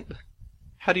pregnant?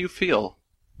 How do you feel?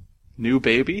 New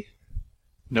baby?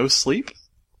 No sleep?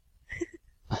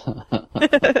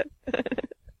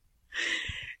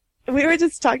 We were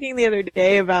just talking the other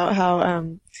day about how,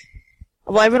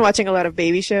 well, I've been watching a lot of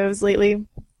baby shows lately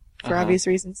for obvious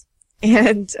reasons.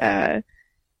 And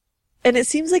it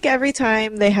seems like every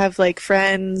time they have like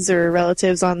friends or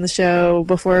relatives on the show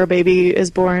before a baby is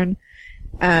born,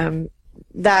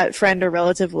 that friend or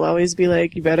relative will always be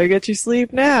like, you better get your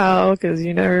sleep now, because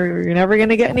you're never going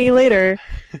to get any later.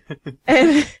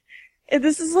 And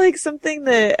this is like something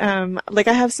that, like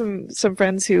I have some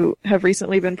friends who have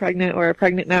recently been pregnant or are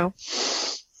pregnant now.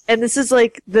 And this is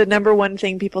like the number one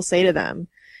thing people say to them.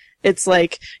 It's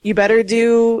like, you better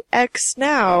do X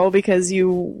now because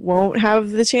you won't have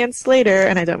the chance later.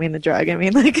 And I don't mean the drug. I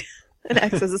mean like an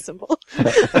X as a symbol.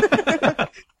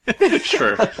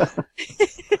 Sure. But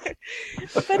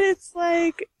it's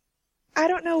like, I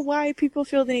don't know why people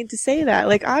feel the need to say that.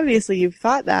 Like, obviously you've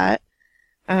thought that.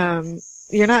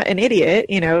 You're not an idiot,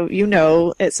 you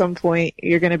know at some point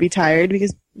you're going to be tired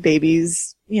because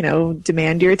babies,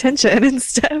 demand your attention and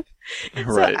stuff.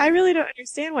 Right. So I really don't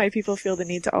understand why people feel the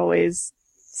need to always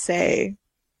say,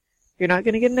 you're not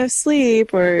going to get enough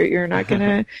sleep, or you're not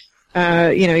going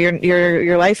to,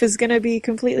 your life is going to be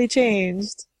completely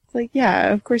changed. It's like,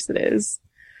 yeah, of course it is.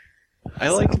 I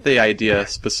like the idea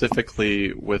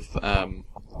specifically with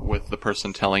the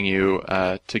person telling you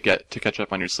to catch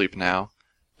up on your sleep now.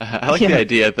 I like the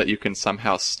idea that you can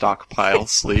somehow stockpile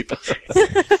sleep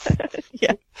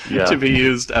Yeah. to be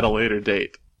used at a later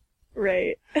date.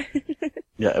 Right.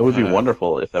 Yeah, it would be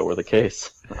wonderful if that were the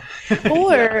case.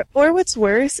 Or what's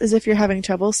worse is if you're having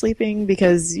trouble sleeping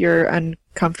because you're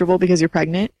uncomfortable because you're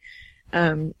pregnant.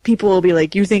 People will be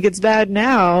like, you think it's bad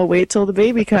now, wait till the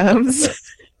baby comes.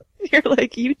 You're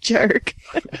like, you jerk.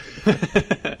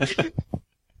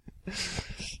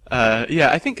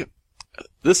 I think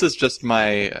this is just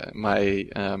my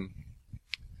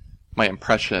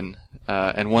impression,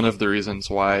 and one of the reasons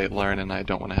why Lauren and I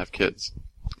don't want to have kids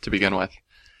to begin with,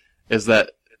 is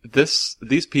that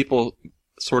these people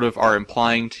sort of are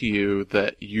implying to you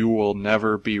that you will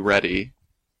never be ready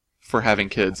for having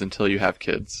kids until you have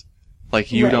kids.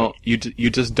 Like you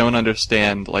just don't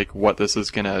understand like what this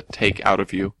is gonna take out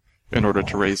of you in order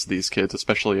to raise these kids,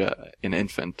 especially an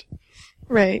infant.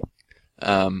 Right.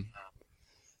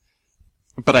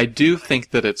 But I do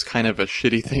think that it's kind of a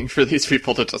shitty thing for these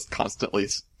people to just constantly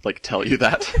like tell you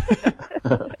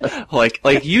that. like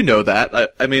you know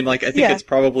that. I mean, like I think it's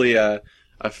probably a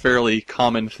fairly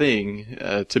common thing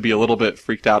to be a little bit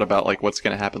freaked out about like what's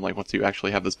going to happen like once you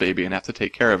actually have this baby and have to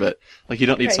take care of it. Like you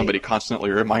don't need somebody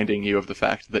constantly reminding you of the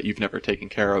fact that you've never taken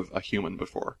care of a human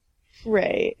before.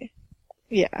 Right.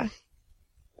 Yeah.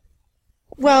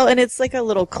 Well, and it's like a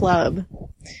little club.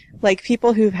 Like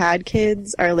people who've had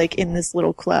kids are like in this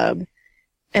little club,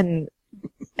 and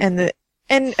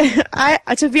I,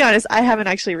 to be honest, I haven't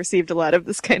actually received a lot of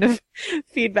this kind of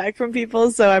feedback from people,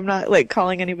 so I'm not like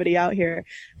calling anybody out here.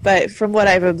 But from what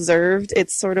I've observed,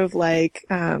 it's sort of like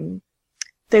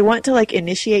they want to like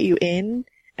initiate you in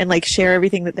and like share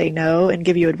everything that they know and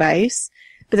give you advice.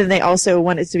 But then they also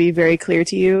want it to be very clear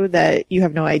to you that you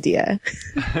have no idea.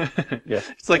 Yeah.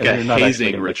 It's like a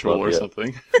hazing ritual or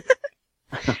something.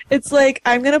 It's like,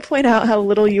 I'm going to point out how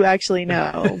little you actually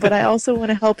know, but I also want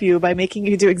to help you by making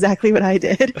you do exactly what I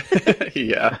did.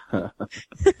 Yeah.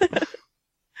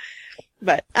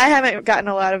 But I haven't gotten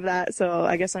a lot of that, so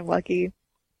I guess I'm lucky.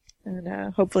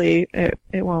 And hopefully it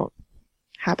won't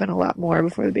happen a lot more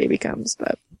before the baby comes,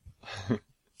 but...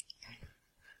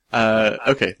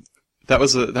 Okay. That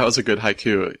was a good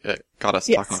haiku. It got us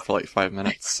talking for like 5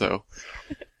 minutes, so...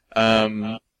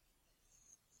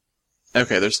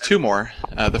 Okay, there's two more.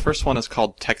 The first one is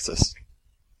called Texas.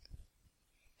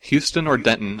 Houston or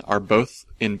Denton are both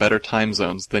in better time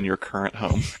zones than your current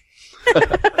home.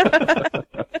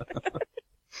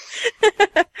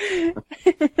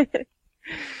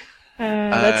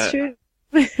 That's true.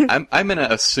 I'm gonna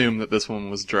assume that this one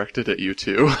was directed at you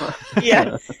too.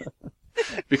 Yeah.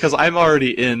 Because I'm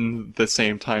already in the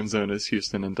same time zone as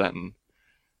Houston and Denton.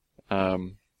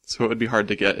 So it would be hard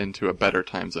to get into a better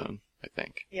time zone, I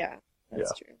think. Yeah,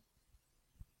 that's true.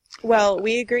 Well,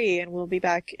 we agree, and we'll be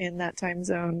back in that time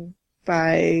zone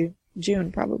by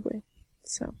June, probably.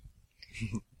 So.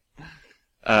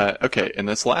 Okay, and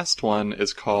this last one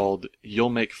is called You'll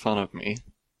Make Fun of Me,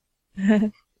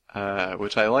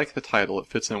 which I like the title. It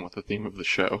fits in with the theme of the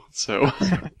show. So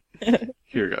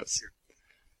here goes.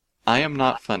 I am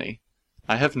not funny.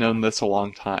 I have known this a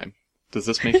long time. Does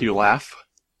this make you laugh?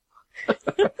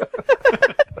 Becca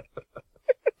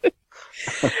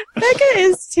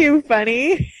is too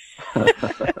funny.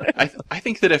 I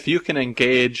think that if you can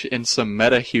engage in some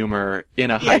meta humor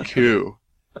in a haiku,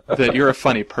 that you're a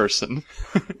funny person.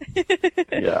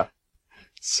 Yeah.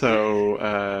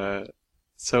 So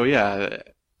yeah,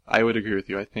 I would agree with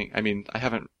you. I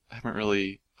haven't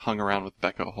really hung around with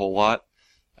Becca a whole lot.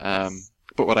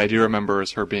 But what I do remember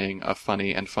is her being a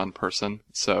funny and fun person.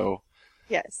 So,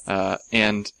 Yes.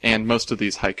 and most of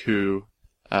these haiku,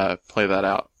 play that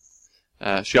out.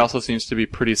 She also seems to be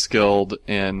pretty skilled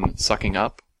in sucking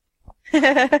up.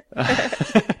 And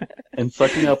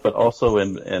sucking up, but also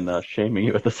in shaming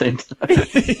you at the same time.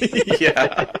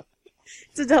 Yeah.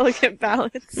 It's a delicate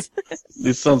balance.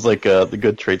 These sounds like the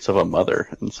good traits of a mother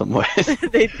in some ways.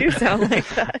 They do sound like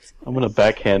that. I'm gonna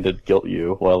backhanded guilt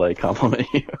you while I compliment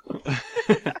you.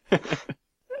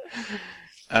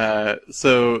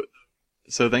 So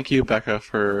thank you, Becca,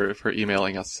 for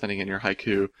emailing us, sending in your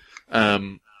haiku.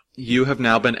 You have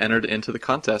now been entered into the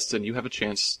contest, and you have a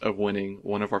chance of winning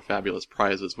one of our fabulous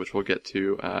prizes, which we'll get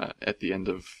to at the end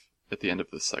of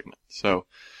this segment. So,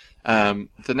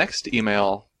 the next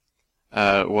email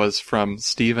was from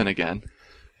Steven again.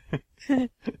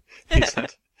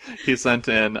 He sent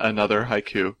in another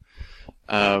haiku,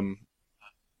 and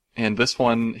this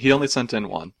one he only sent in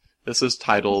one. This is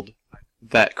titled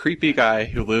 "That Creepy Guy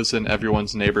Who Lives in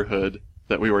Everyone's Neighborhood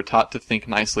That We Were Taught to Think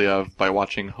Nicely of by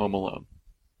Watching Home Alone."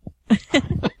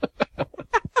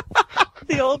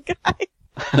 The old guy.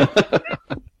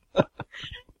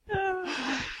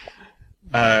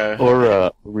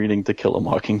 Or reading To Kill a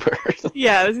Mockingbird.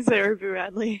 Yeah, I was gonna say Ruby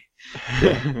Radley.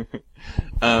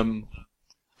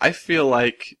 I feel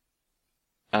like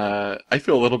I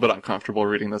feel a little bit uncomfortable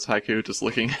reading this haiku just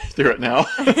looking through it now.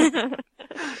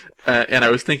 And I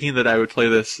was thinking that I would play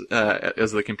this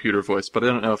as the computer voice, but I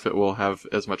don't know if it will have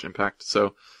as much impact.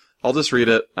 So I'll just read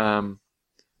it, and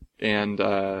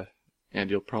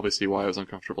you'll probably see why I was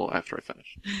uncomfortable after I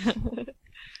finish.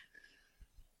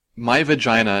 My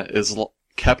vagina is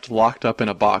kept locked up in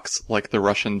a box like the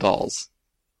Russian dolls.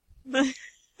 What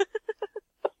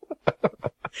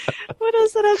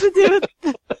does that have to do with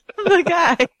the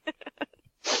guy?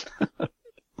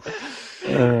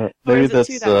 Maybe is it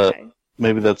to that guy?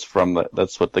 Maybe that's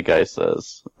that's what the guy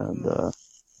says, and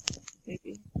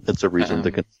Maybe. it's a reason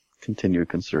to continue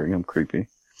considering him creepy.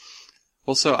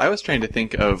 Well, so I was trying to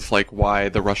think of like why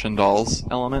the Russian dolls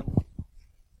element.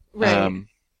 Right.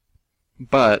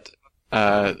 But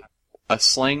a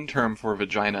slang term for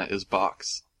vagina is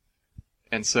box.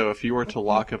 And so if you were to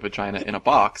lock a vagina in a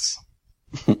box,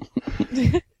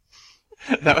 that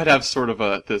would have sort of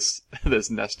this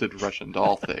nested Russian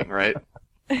doll thing, right?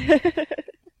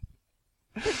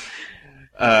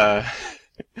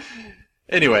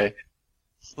 Anyway,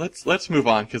 let's move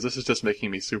on because this is just making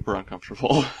me super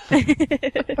uncomfortable.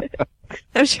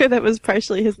 I'm sure that was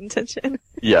partially his intention.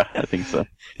 Yeah, I think so.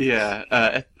 Yeah,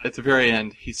 at the very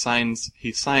end, he signs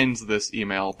this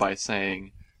email by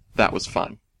saying, "That was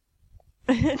fun."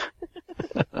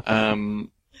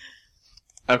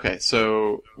 Okay,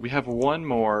 so we have one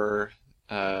more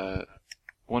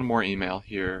email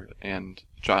here, and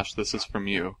Josh, this is from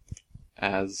you,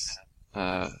 as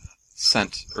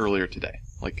sent earlier today,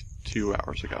 like 2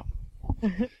 hours ago.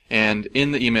 And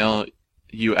in the email,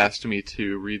 you asked me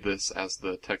to read this as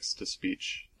the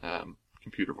text-to-speech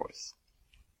computer voice.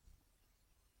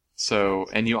 So,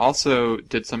 and you also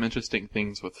did some interesting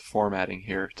things with formatting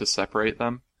here to separate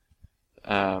them,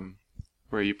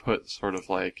 where you put sort of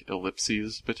like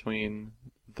ellipses between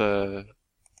the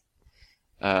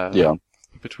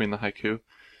between the haiku.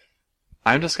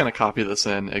 I'm just going to copy this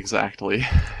in exactly,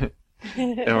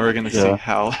 and we're going to see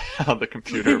how the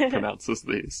computer pronounces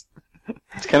these.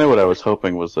 It's kind of what I was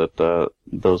hoping was that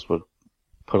those would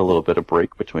put a little bit of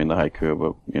break between the haiku,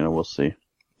 but we'll see.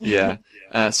 Yeah,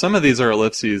 some of these are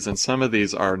ellipses, and some of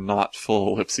these are not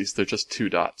full ellipses. They're just 2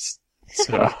 dots.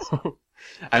 So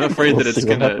I'm afraid that it's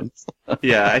gonna.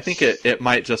 Yeah, I think it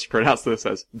might just pronounce this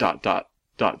as ... But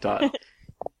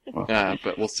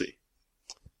we'll see.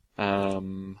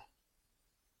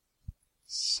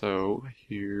 So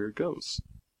here goes.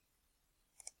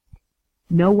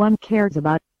 No one cares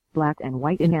about black and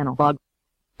white in analog.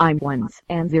 I'm ones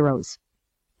and zeros.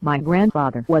 My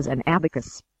grandfather was an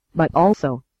abacus, but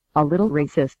also a little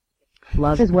racist.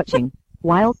 Love is watching,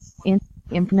 while in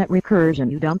infinite recursion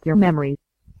you dump your memory.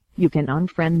 You can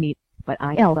unfriend me, but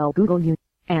I'll Google you,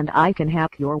 and I can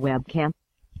hack your webcam.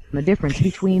 The difference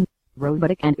between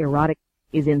robotic and erotic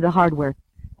is in the hardware.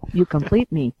 You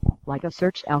complete me, like a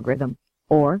search algorithm,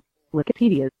 or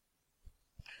Wikipedia.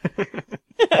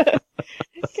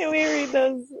 Can we read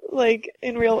those like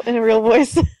in a real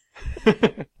voice?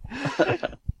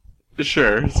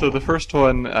 Sure. So the first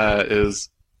one is,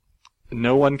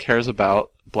 no one cares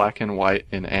about black and white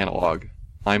in analog.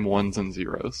 I'm ones and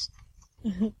zeros.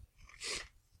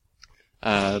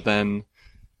 Then,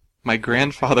 my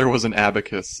grandfather was an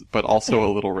abacus, but also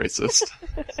a little racist.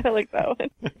 I like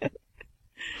that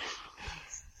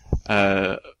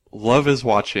one. Love is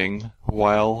watching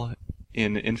while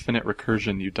in infinite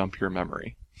recursion you dump your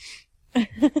memory.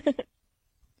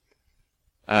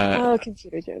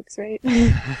 Computer jokes, right?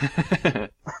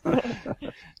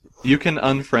 You can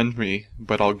unfriend me,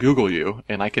 but I'll Google you,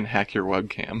 and I can hack your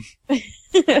webcam.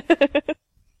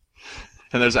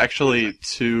 And there's actually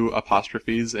 2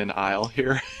 apostrophes in I'll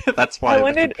here. That's why I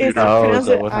wondered if computer... you pronounce is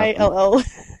that it what happened? ILL.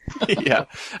 Yeah,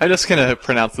 I'm just gonna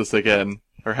pronounce this again,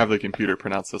 or have the computer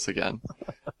pronounce this again,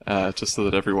 just so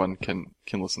that everyone can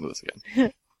listen to this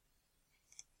again.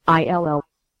 ILL.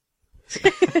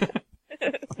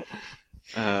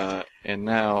 And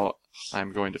now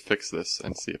I'm going to fix this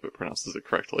and see if it pronounces it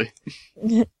correctly.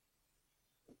 Yeah.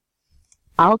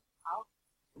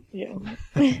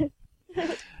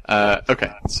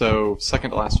 Okay, so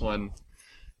second to last one.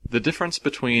 The difference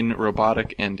between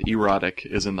robotic and erotic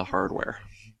is in the hardware.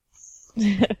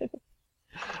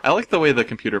 I like the way the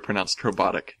computer pronounced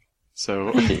robotic,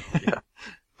 so I'm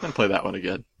gonna play that one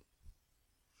again.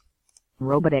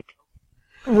 Robotic.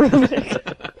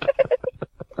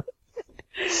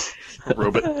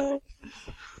 Robot.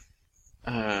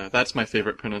 That's my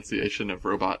favorite pronunciation of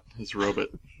robot, is robot.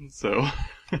 So.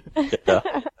 Yeah.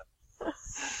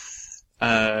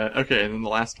 Okay, and then the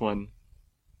last one.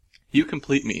 You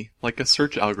complete me like a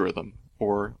search algorithm,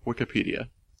 or Wikipedia.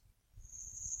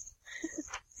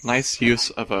 Nice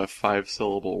use of a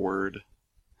 5-syllable word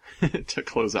to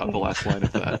close out the last line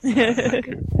of that.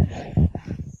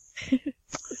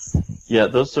 Yeah,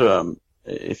 those are,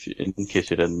 in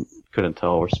case you couldn't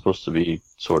tell, we're supposed to be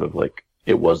sort of like,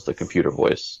 it was the computer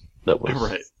voice that was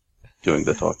Right. doing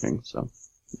the talking, so.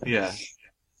 Yeah.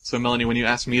 So, Melanie, when you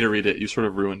asked me to read it, you sort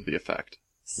of ruined the effect.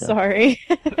 Sorry.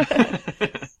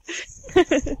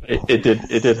 It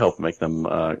did help make them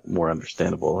more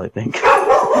understandable, I think.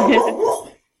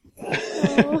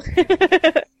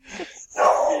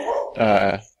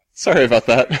 Sorry about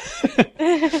that.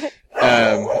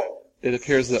 It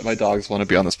appears that my dogs want to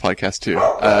be on this podcast too.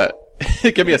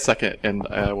 Give me a second, and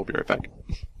we'll be right back.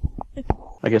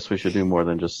 I guess we should do more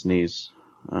than just sneeze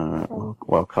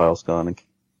while Kyle's gone, in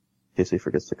case he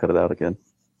forgets to cut it out again.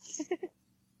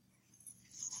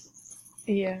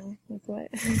 Yeah, that's what.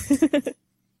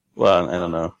 Well, I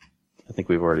don't know. I think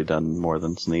we've already done more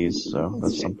than sneeze, so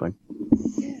that's something.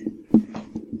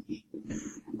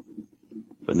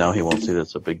 But now he won't see that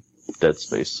it's a big dead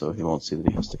space, so he won't see that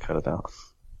he has to cut it out.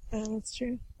 That's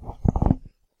true.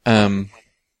 I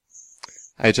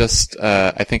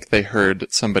think they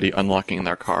heard somebody unlocking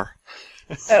their car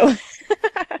Oh.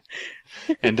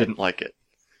 and didn't like it.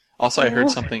 Also, I heard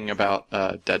something about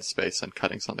dead space and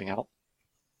cutting something out.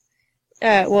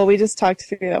 Well, we just talked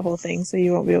through that whole thing, so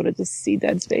you won't be able to just see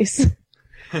dead space.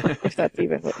 If that's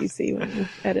even what you see when you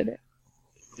edit it.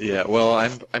 Yeah, well,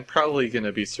 I'm probably going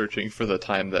to be searching for the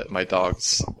time that my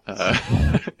dogs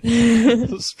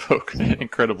spoke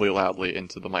incredibly loudly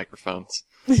into the microphones,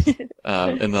 and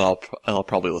then I'll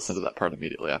probably listen to that part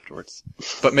immediately afterwards.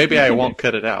 But maybe I won't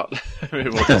cut it out. Maybe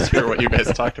we'll just hear what you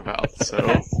guys talked about. So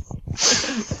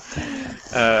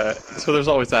there's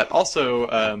always that. Also,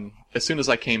 as soon as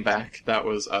I came back, that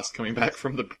was us coming back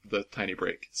from the tiny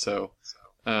break. So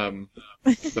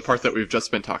the part that we've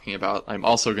just been talking about, I'm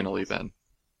also going to leave in.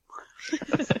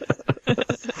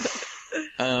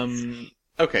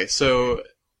 Okay, so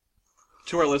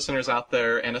to our listeners out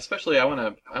there, and especially I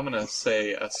want to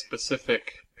say a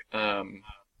specific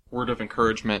word of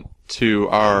encouragement to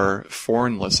our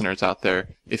foreign listeners out there.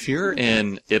 If you're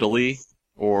in Italy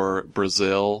or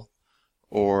Brazil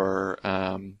or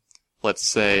let's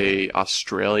say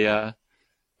Australia,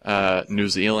 New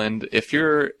Zealand, if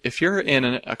you're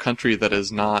in a country that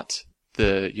is not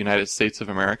the United States of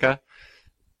America,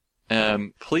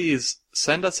 please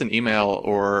send us an email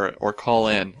or call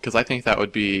in, because I think that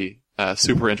would be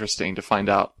super interesting to find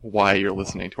out why you're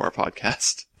listening to our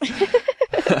podcast.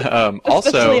 Also,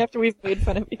 especially after we've made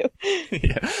fun of you.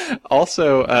 Yeah.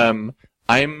 Also,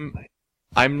 I'm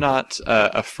not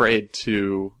afraid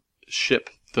to ship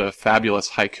the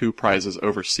fabulous haiku prizes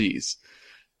overseas.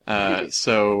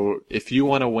 So if you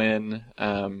want to win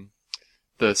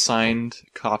the signed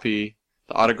copy,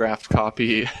 the autographed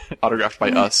copy, autographed by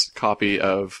us copy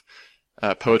of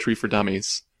Poetry for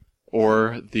Dummies,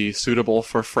 or the suitable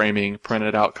for framing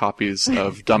printed out copies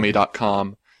of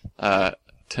Dummy.com,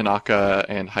 Tanaka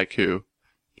and Haiku,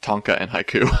 Tonka and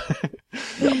Haiku,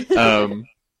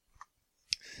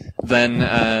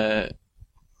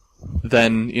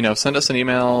 then, you know, send us an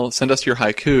email, send us your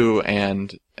haiku,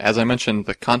 and as I mentioned,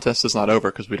 the contest is not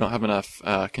over because we don't have enough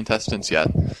contestants yet,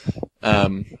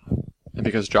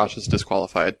 because Josh is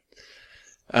disqualified.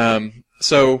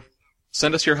 So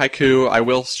send us your haiku. I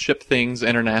will ship things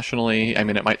internationally. I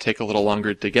mean, it might take a little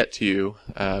longer to get to you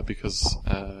because,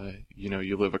 you know,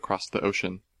 you live across the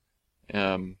ocean,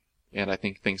 and I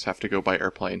think things have to go by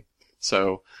airplane.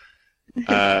 So,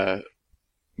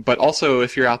 but also,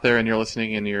 if you're out there and you're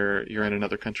listening and you're in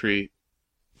another country,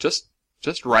 just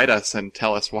write us and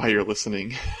tell us why you're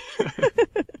listening.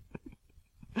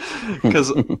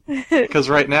 Because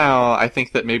right now, I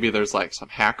think that maybe there's like some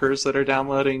hackers that are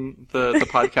downloading the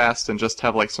podcast and just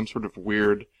have like some sort of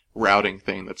weird routing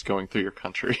thing that's going through your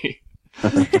country.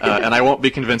 And I won't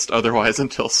be convinced otherwise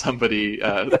until somebody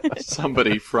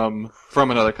from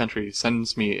another country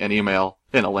sends me an email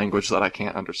in a language that I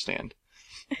can't understand.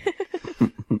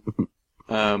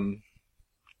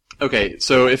 Okay,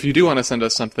 so if you do want to send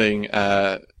us something,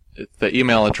 the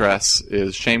email address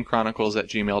is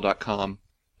shamechronicles@gmail.com.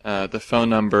 The phone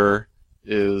number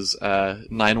is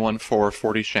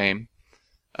 914-40-SHAME.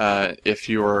 If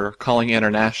you're calling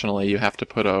internationally, you have to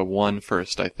put a 1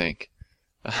 first, I think,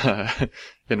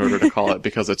 in order to call it,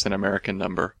 because it's an American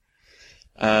number.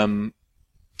 I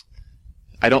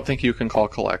don't think you can call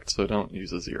collect, so don't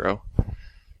use a 0.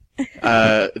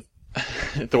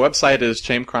 The website is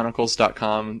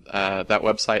shamechronicles.com. That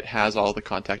website has all the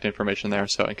contact information there,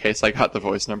 so in case I got the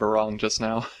voice number wrong just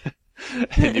now,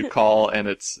 and you call and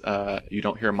it's you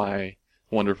don't hear my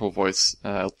wonderful voice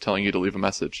telling you to leave a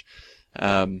message,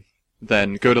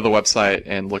 then go to the website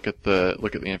and look at the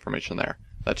information there.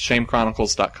 That's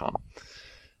shamechronicles.com.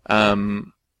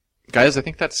 Guys, I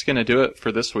think that's going to do it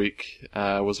for this week.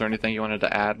 Was there anything you wanted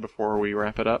to add before we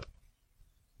wrap it up?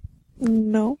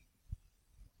 No.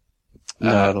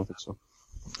 No, I don't think so.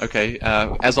 Okay.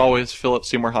 As always, Philip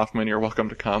Seymour Hoffman, you're welcome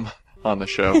to come on the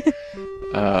show.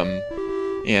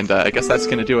 And I guess that's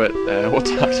going to do it. We'll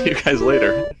talk to you guys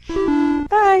later.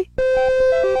 Bye.